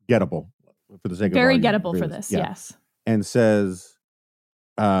for the sake of very argument. Gettable for this, yeah. Yes. And says,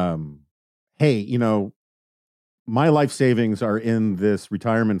 hey, my life savings are in this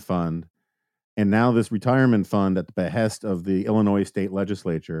retirement fund. And now this retirement fund, at the behest of the Illinois state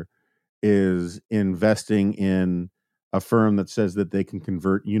legislature, is investing in a firm that says that they can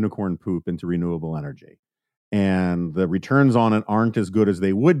convert unicorn poop into renewable energy. And the returns on it aren't as good as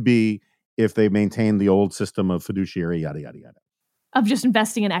they would be if they maintain the old system of fiduciary, yada, yada, yada. Of just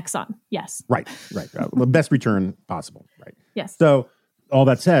investing in Exxon. Yes. Right. The best return possible. Right. Yes. So all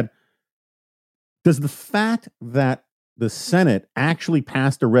that said, does the fact that the Senate actually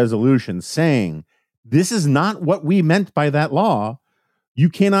passed a resolution saying this is not what we meant by that law, you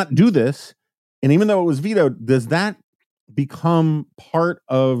cannot do this, and even though it was vetoed, does that become part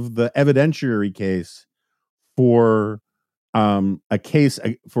of the evidentiary case for a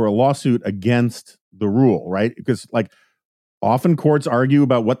lawsuit against the rule, right? Because like often courts argue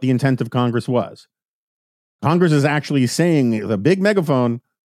about what the intent of Congress was. Congress is actually saying the big megaphone,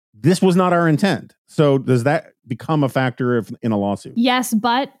 this was not our intent. So does that become a factor in a lawsuit? Yes,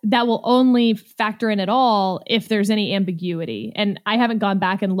 but that will only factor in at all if there's any ambiguity. And I haven't gone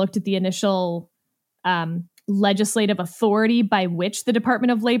back and looked at the initial legislative authority by which the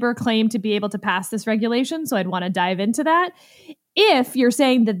Department of Labor claimed to be able to pass this regulation. So I'd want to dive into that. If you're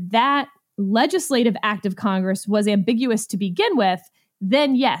saying that legislative act of Congress was ambiguous to begin with,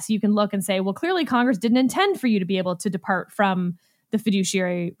 then yes, you can look and say, well, clearly Congress didn't intend for you to be able to depart from the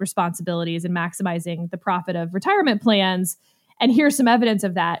fiduciary responsibilities and maximizing the profit of retirement plans. And here's some evidence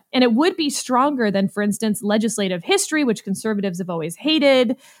of that. And it would be stronger than, for instance, legislative history, which conservatives have always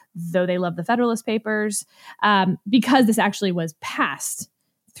hated, though they love the Federalist Papers, because this actually was passed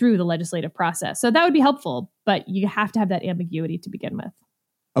through the legislative process. So that would be helpful, but you have to have that ambiguity to begin with.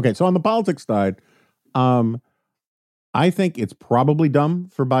 Okay, so on the politics side, I think it's probably dumb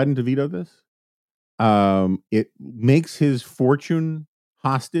for Biden to veto this. It makes his fortune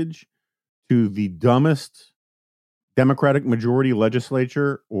hostage to the dumbest Democratic majority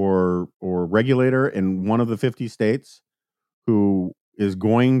legislature or regulator in one of the 50 states who is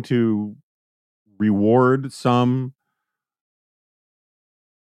going to reward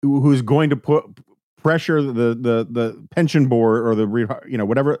who's going to put pressure the pension board or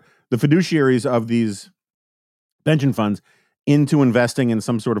whatever the fiduciaries of these pension funds into investing in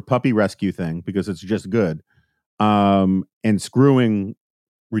some sort of puppy rescue thing because it's just good, and screwing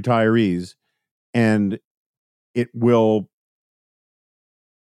retirees, and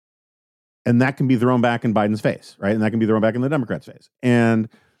that can be thrown back in Biden's face, right? And that can be thrown back in the Democrats' face. And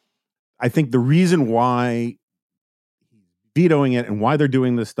I think the reason why he's vetoing it and why they're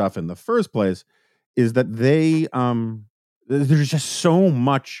doing this stuff in the first place is that there's just so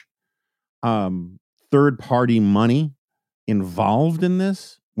much third-party money involved in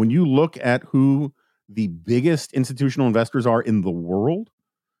this. When you look at who the biggest institutional investors are in the world,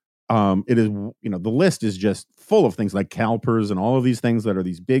 it is, the list is just full of things like CalPERS and all of these things that are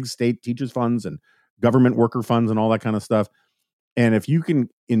these big state teachers funds and government worker funds and all that kind of stuff. And if you can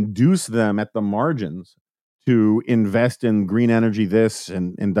induce them at the margins to invest in green energy, this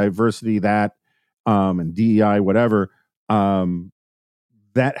and diversity, that, and DEI, whatever,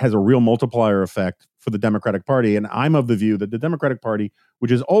 that has a real multiplier effect for the Democratic Party. And I'm of the view that the Democratic Party,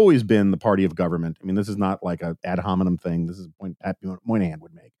 which has always been the party of government, I mean, this is not like an ad hominem thing. This is a point Pat Moynihan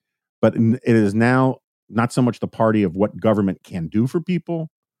would make. But it is now not so much the party of what government can do for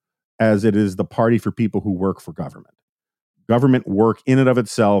people as it is the party for people who work for government. Government work in and of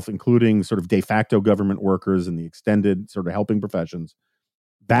itself, including sort of de facto government workers and the extended sort of helping professions,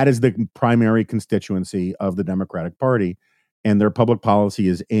 that is the primary constituency of the Democratic Party. And their public policy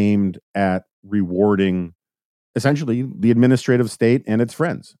is aimed at rewarding essentially the administrative state and its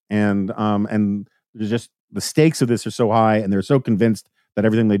friends. And there's just the stakes of this are so high, and they're so convinced that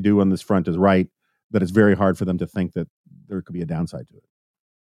everything they do on this front is right, that it's very hard for them to think that there could be a downside to it.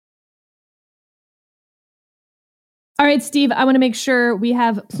 All right, Steve, I want to make sure we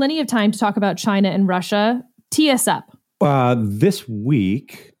have plenty of time to talk about China and Russia. Tee us up. This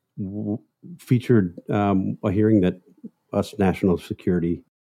week featured a hearing that us national security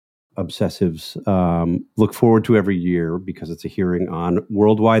obsessives look forward to every year because it's a hearing on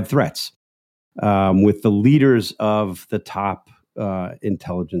worldwide threats with the leaders of the top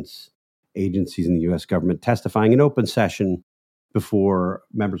intelligence agencies in the U.S. government testifying in open session before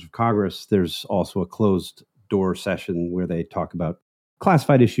members of Congress. There's also a closed door session where they talk about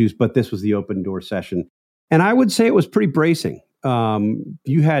classified issues, but this was the open door session. And I would say it was pretty bracing.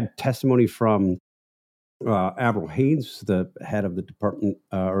 You had testimony from Avril Haines, the head of the department,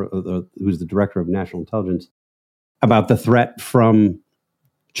 who's the director of national intelligence, about the threat from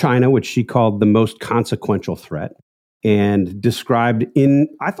China, which she called the most consequential threat, and described in,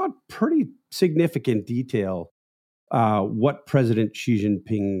 I thought, pretty significant detail what President Xi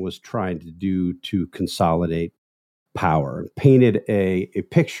Jinping was trying to do to consolidate power, painted a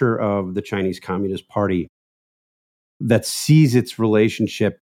picture of the Chinese Communist Party that sees its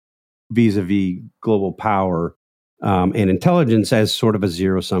relationship vis-a-vis global power and intelligence as sort of a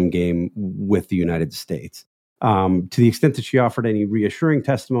zero-sum game with the United States. To the extent that she offered any reassuring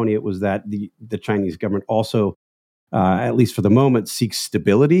testimony, it was that the Chinese government also, at least for the moment, seeks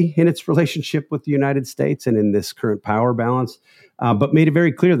stability in its relationship with the United States and in this current power balance, but made it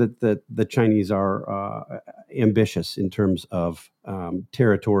very clear that the Chinese are ambitious in terms of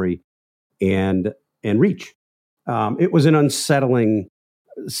territory and reach. It was an unsettling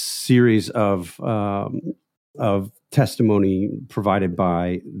series of testimony provided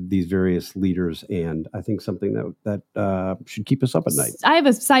by these various leaders, and I think something that should keep us up at night. I have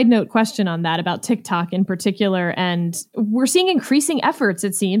a side note question on that about TikTok in particular, and we're seeing increasing efforts,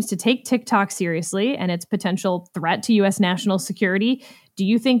 it seems, to take TikTok seriously and its potential threat to U.S. national security. Do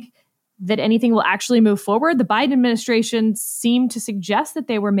you think that anything will actually move forward? The Biden administration seemed to suggest that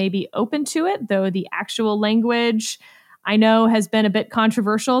they were maybe open to it, though the actual language, I know, has been a bit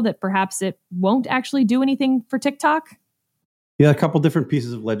controversial, that perhaps it won't actually do anything for TikTok. Yeah, a couple different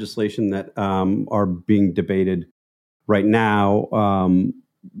pieces of legislation that are being debated right now.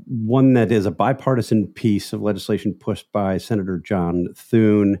 One that is a bipartisan piece of legislation pushed by Senator John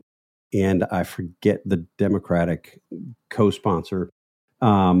Thune, and I forget the Democratic co-sponsor,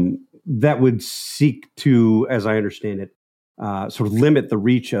 that would seek to, as I understand it, sort of limit the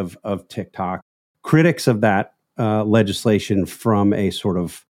reach of TikTok. Critics of that legislation from a sort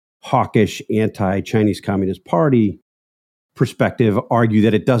of hawkish anti-Chinese Communist Party perspective argue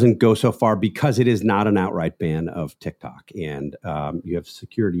that it doesn't go so far because it is not an outright ban of TikTok. And you have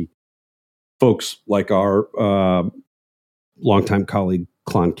security folks like our longtime colleague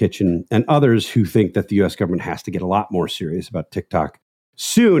Klon Kitchen and others who think that the U.S. government has to get a lot more serious about TikTok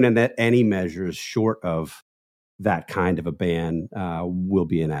soon, and that any measures short of that kind of a ban will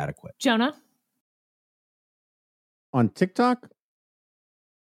be inadequate. Jonah? On TikTok?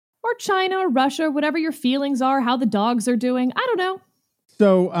 Or China or Russia, whatever your feelings are, how the dogs are doing. I don't know.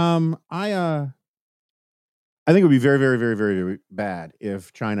 So I think it would be very, very, very, very, very bad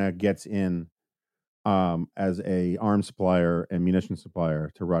if China gets in as a arms supplier and munition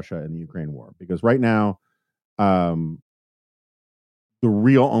supplier to Russia in the Ukraine war. Because right now, the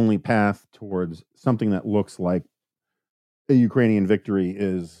real only path towards something that looks like a Ukrainian victory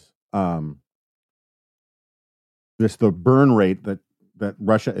is just the burn rate that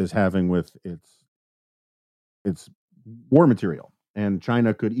Russia is having with its war material. And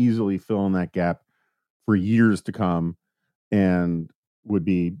China could easily fill in that gap for years to come and would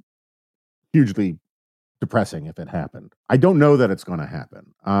be hugely depressing if it happened. I don't know that it's going to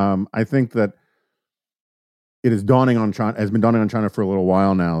happen. I think that it is dawning on China, has been dawning on China for a little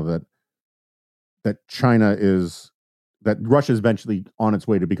while now that Russia is eventually on its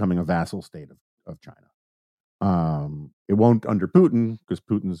way to becoming a vassal state of China. It won't under Putin because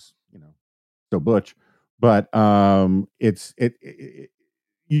Putin's, so butch, but you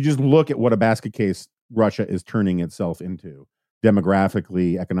just look at what a basket case Russia is turning itself into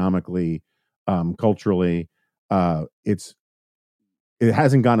demographically, economically, culturally. It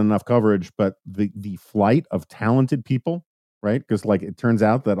hasn't gotten enough coverage, but the flight of talented people, right? Because it turns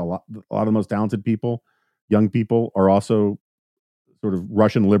out that a lot of the most talented people, young people, are also sort of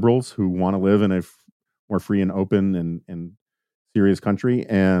Russian liberals who want to live in a more free and open and serious country,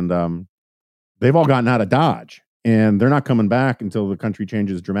 and they've all gotten out of Dodge, and they're not coming back until the country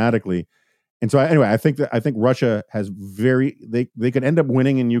changes dramatically. And so, anyway, I think Russia has they could end up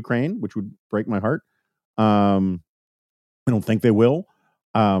winning in Ukraine, which would break my heart. I don't think they will,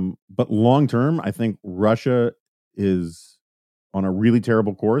 but long term, I think Russia is on a really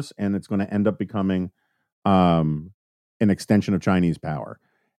terrible course, and it's going to end up becoming an extension of Chinese power.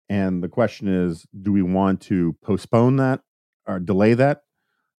 And the question is, do we want to postpone that or delay that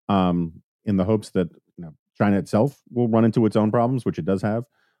in the hopes that China itself will run into its own problems, which it does have,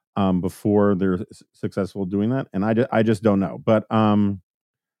 before they're successful doing that? And I just don't know. But I'm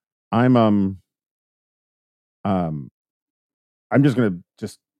just going to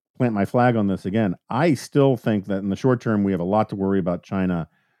just plant my flag on this again. I still think that in the short term we have a lot to worry about China,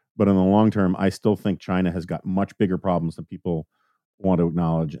 but in the long term, I still think China has got much bigger problems than people want to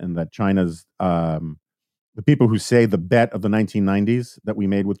acknowledge, and that China's the people who say the bet of the 1990s that we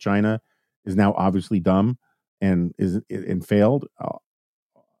made with China is now obviously dumb and failed.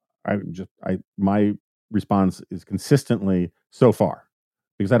 My response is consistently so far,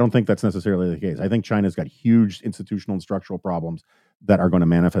 because I don't think that's necessarily the case. I think China's got huge institutional and structural problems that are going to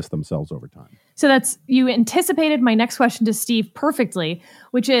manifest themselves over time. So you anticipated my next question to Steve perfectly,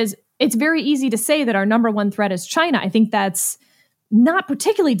 which is, it's very easy to say that our number one threat is China. I think that's not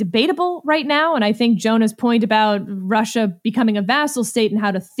particularly debatable right now. And I think Jonah's point about Russia becoming a vassal state and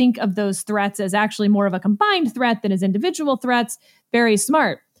how to think of those threats as actually more of a combined threat than as individual threats, very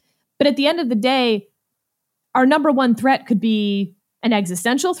smart. But at the end of the day, our number one threat could be an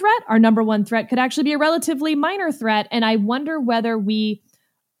existential threat. Our number one threat could actually be a relatively minor threat. And I wonder whether we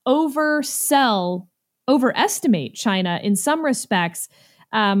overestimate China in some respects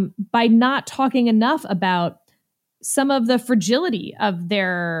by not talking enough about some of the fragility of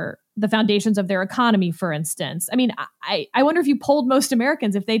the foundations of their economy, for instance. I mean, I wonder if you polled most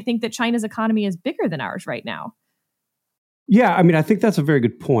Americans if they think that China's economy is bigger than ours right now. Yeah, I mean, I think that's a very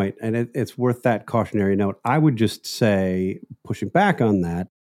good point, and it's worth that cautionary note. I would just say, pushing back on that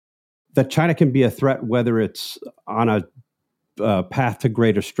China can be a threat whether it's on a path to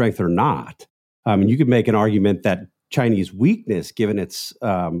greater strength or not. I mean, you could make an argument that Chinese weakness, given its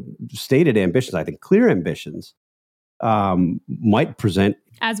stated ambitions, I think clear ambitions, might present,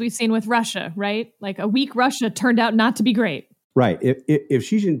 as we've seen with Russia, right? Like a weak Russia turned out not to be great. Right. If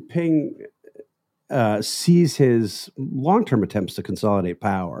Xi Jinping sees his long-term attempts to consolidate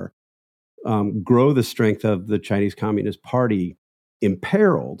power, grow the strength of the Chinese Communist Party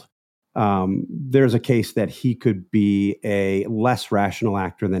imperiled, there's a case that he could be a less rational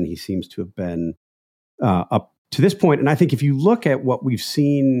actor than he seems to have been up to this point. And I think if you look at what we've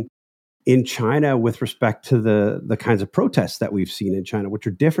seen in China with respect to the kinds of protests that we've seen in China, which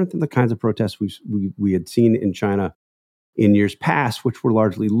are different than the kinds of protests we had seen in China in years past, which were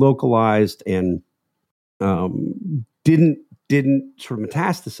largely localized and didn't sort of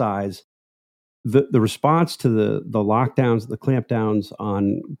metastasize. The response to the lockdowns, the clampdowns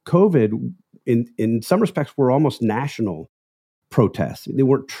on COVID, in some respects, were almost national protests. They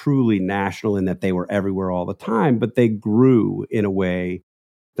weren't truly national in that they were everywhere all the time, but they grew in a way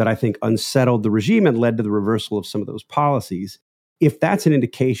that I think unsettled the regime and led to the reversal of some of those policies. If that's an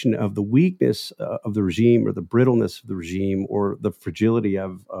indication of the weakness of the regime or the brittleness of the regime or the fragility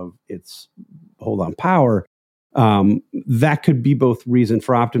of its hold on power, that could be both reason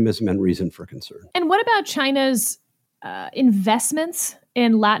for optimism and reason for concern. And what about China's investments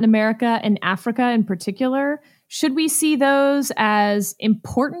in Latin America and Africa in particular? Should we see those as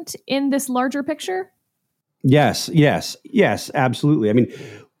important in this larger picture? Yes, absolutely. I mean,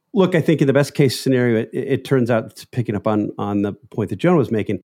 look, I think in the best case scenario, it turns out, picking up on the point that Jonah was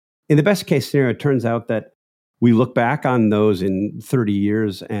making, in the best case scenario, it turns out that we look back on those in 30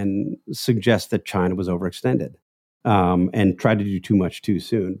 years and suggest that China was overextended and tried to do too much too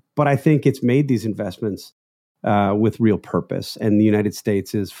soon. But I think it's made these investments with real purpose. And the United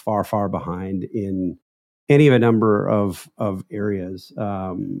States is far, far behind in any of a number of areas,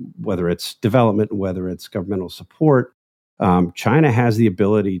 whether it's development, whether it's governmental support. China has the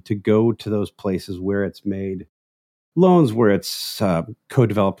ability to go to those places where it's made loans, where it's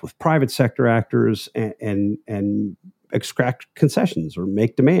co-developed with private sector actors and extract concessions or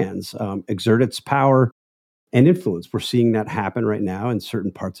make demands, exert its power and influence. We're seeing that happen right now in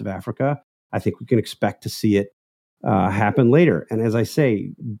certain parts of Africa. I think we can expect to see it happen later. And as I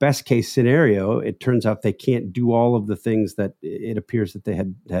say, best case scenario, it turns out they can't do all of the things that it appears that they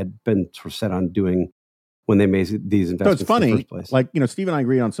had been sort of set on doing when they made these investments. So it's funny, in the first place. like, Steve and I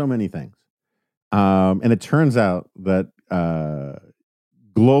agree on so many things. And it turns out that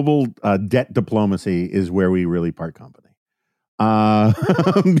global debt diplomacy is where we really part company.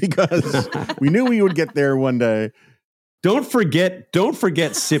 Because we knew we would get there one day. Don't forget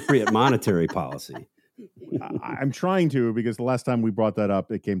Cypriot monetary policy. I'm trying to, because the last time we brought that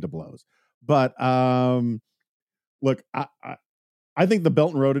up, it came to blows. But look, I think the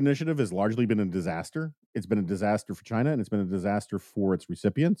Belt and Road Initiative has largely been a disaster. It's been a disaster for China, and it's been a disaster for its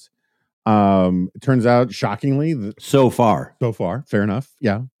recipients. It turns out, shockingly, so far, fair enough,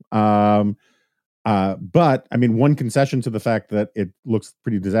 yeah. But I mean, one concession to the fact that it looks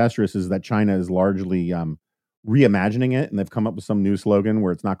pretty disastrous is that China is largely reimagining it, and they've come up with some new slogan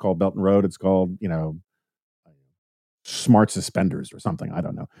where it's not called Belt and Road, it's called, smart suspenders or something. I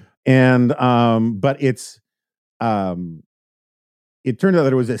don't know. And but it's it turned out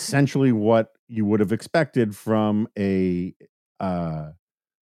that it was essentially what you would have expected from a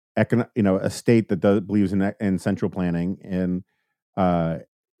state that believes in central planning, and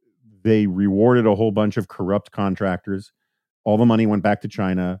they rewarded a whole bunch of corrupt contractors. All the money went back to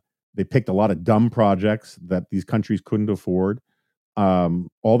China. They picked a lot of dumb projects that these countries couldn't afford.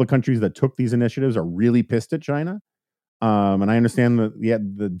 All the countries that took these initiatives are really pissed at China. And I understand that,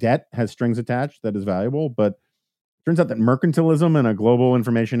 the debt has strings attached that is valuable, but it turns out that mercantilism in a global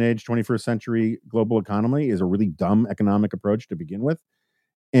information age, 21st century global economy is a really dumb economic approach to begin with.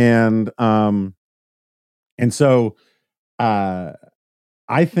 And so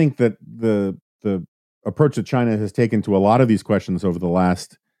I think that the approach that China has taken to a lot of these questions over the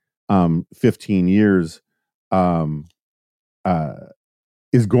last 15 years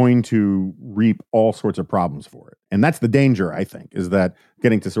is going to reap all sorts of problems for it. And that's the danger, I think, is that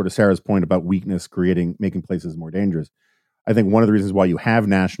getting to sort of Sarah's point about weakness making places more dangerous. I think one of the reasons why you have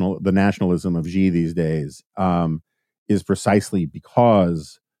the nationalism of Xi these days is precisely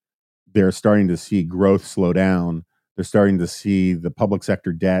because they're starting to see growth slow down. They're starting to see the public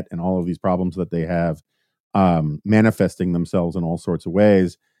sector debt and all of these problems that they have manifesting themselves in all sorts of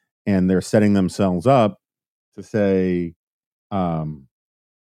ways. And they're setting themselves up to say,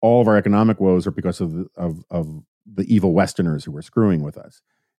 all of our economic woes are because of the evil Westerners who are screwing with us.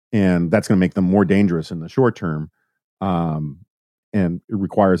 And that's going to make them more dangerous in the short term. And it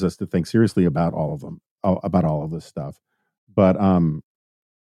requires us to think seriously about all of this stuff. But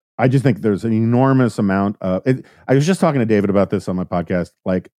I just think there's an enormous amount of it. I was just talking to David about this on my podcast.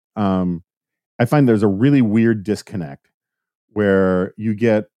 Like, I find there's a really weird disconnect where you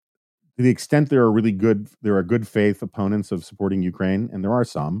get, to the extent there are good faith opponents of supporting Ukraine, and there are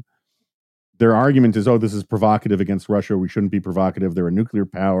some. Their argument is, this is provocative against Russia. We shouldn't be provocative. They're a nuclear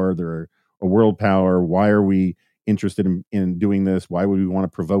power. They're a world power. Why are we interested in doing this? Why would we want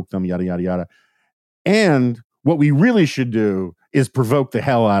to provoke them? Yada, yada, yada. And what we really should do is provoke the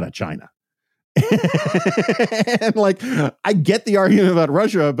hell out of China. And like, I get the argument about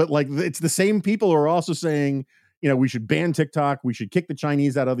Russia, but like, it's the same people who are also saying, we should ban TikTok. We should kick the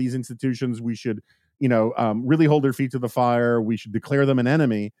Chinese out of these institutions. We should, really hold their feet to the fire. We should declare them an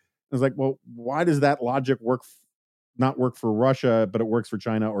enemy. It's like, well, why does that logic not work for Russia, but it works for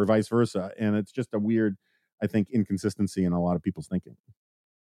China, or vice versa? And it's just a weird, I think, inconsistency in a lot of people's thinking.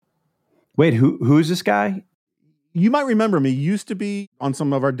 Wait, who's this guy? You might remember him. He used to be on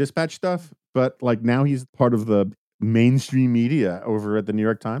some of our dispatch stuff, but like now he's part of the mainstream media over at the New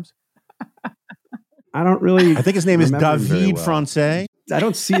York Times. I don't really. I think his name is David Francais. I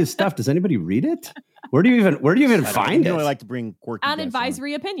don't see his stuff. Does anybody read it? Where do you even find it? I like to bring quirky on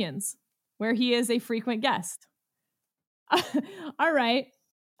Advisory Opinions, where he is a frequent guest. All right.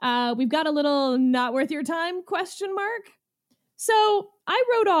 We've got a little not worth your time ? So I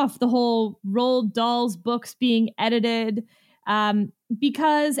wrote off the whole Roald Dahl's books being edited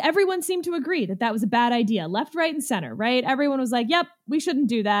because everyone seemed to agree that was a bad idea. Left, right, and center, right? Everyone was like, yep, we shouldn't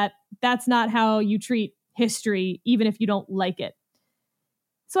do that. That's not how you treat history, even if you don't like it.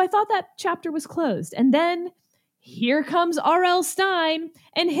 So I thought that chapter was closed. And then here comes R.L. Stine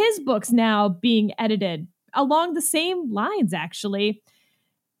and his books now being edited along the same lines, actually.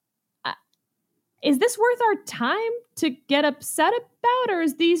 Is this worth our time to get upset about, or are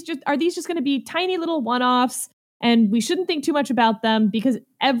these just going to be tiny little one-offs and we shouldn't think too much about them because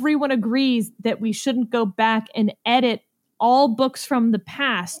everyone agrees that we shouldn't go back and edit all books from the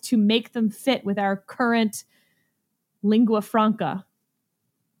past to make them fit with our current lingua franca?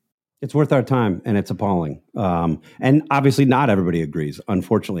 It's worth our time, and it's appalling. And obviously not everybody agrees,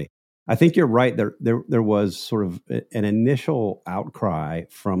 unfortunately. I think you're right. There was sort of an initial outcry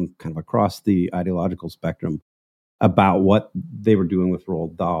from kind of across the ideological spectrum about what they were doing with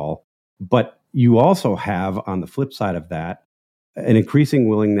Roald Dahl. But you also have, on the flip side of that, an increasing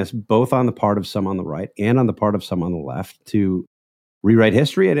willingness, both on the part of some on the right and on the part of some on the left, to rewrite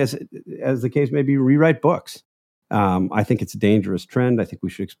history, and as the case may be, rewrite books. I think it's a dangerous trend. I think we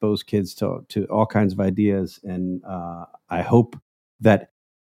should expose kids to all kinds of ideas. And I hope that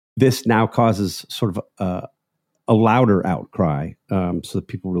this now causes sort of a louder outcry so that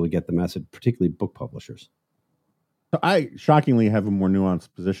people really get the message, particularly book publishers. So I shockingly have a more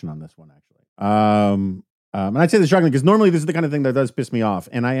nuanced position on this one, actually. And I'd say this shockingly because normally this is the kind of thing that does piss me off.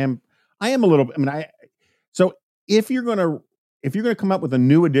 And I am a little, so if you're going to come up with a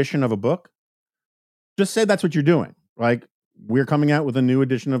new edition of a book, just say that's what you're doing. Like, we're coming out with a new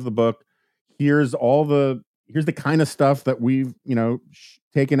edition of the book. Here's the kind of stuff that we've,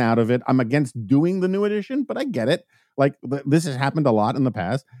 taken out of it. I'm against doing the new edition, but I get it. Like, this has happened a lot in the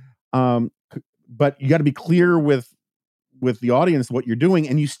past. But you got to be clear with the audience what you're doing,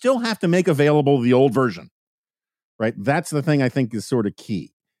 and you still have to make available the old version, right? That's the thing I think is sort of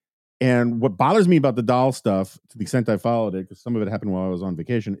key. And what bothers me about the Dahl stuff, to the extent I followed it, because some of it happened while I was on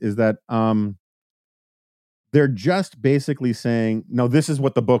vacation, is that they're just basically saying, no, this is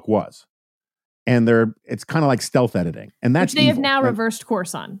what the book was. And it's kind of like stealth editing. And that's which they have now reversed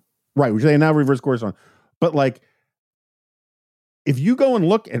course on. Right, which they have now reversed course on. But like, if you go and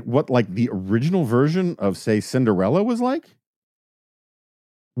look at what like the original version of, say, Cinderella was like,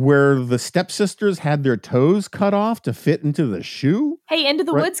 where the stepsisters had their toes cut off to fit into the shoe. Hey, Into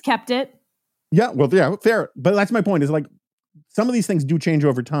the Woods kept it. Yeah, well, yeah, fair. But that's my point, is like some of these things do change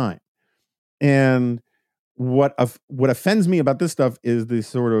over time. And what offends me about this stuff is the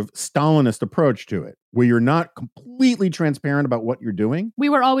sort of Stalinist approach to it, where you're not completely transparent about what you're doing. We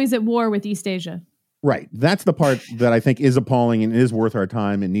were always at war with East Asia. Right. That's the part that I think is appalling and is worth our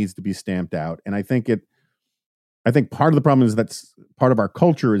time and needs to be stamped out. And I think part of the problem is that part of our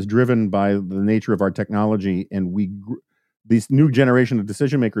culture is driven by the nature of our technology. And these new generation of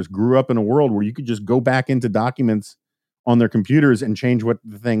decision makers grew up in a world where you could just go back into documents on their computers and change what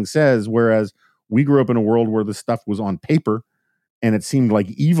the thing says. Whereas we grew up in a world where the stuff was on paper and it seemed like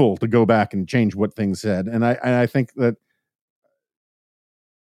evil to go back and change what things said. And I think that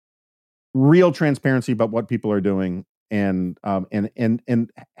real transparency about what people are doing and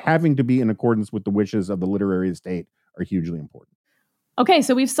having to be in accordance with the wishes of the literary estate are hugely important. Okay,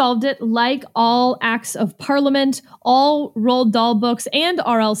 so we've solved it. Like all acts of parliament, all Roald Dahl books and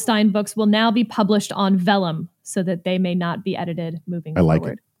R.L. Stine books will now be published on vellum so that they may not be edited moving forward. I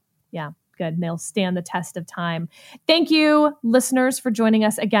like it. Yeah, good. And they'll stand the test of time. Thank you, listeners, for joining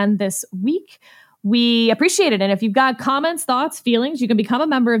us again this week. We appreciate it. And if you've got comments, thoughts, feelings, you can become a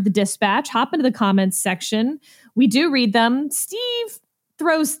member of the Dispatch. Hop into the comments section. We do read them. Steve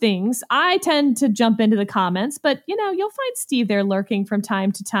throws things. I tend to jump into the comments, but you'll find Steve there lurking from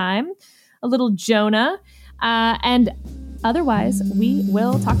time to time. A little Jonah. And otherwise, we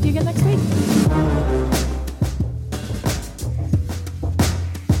will talk to you again next week.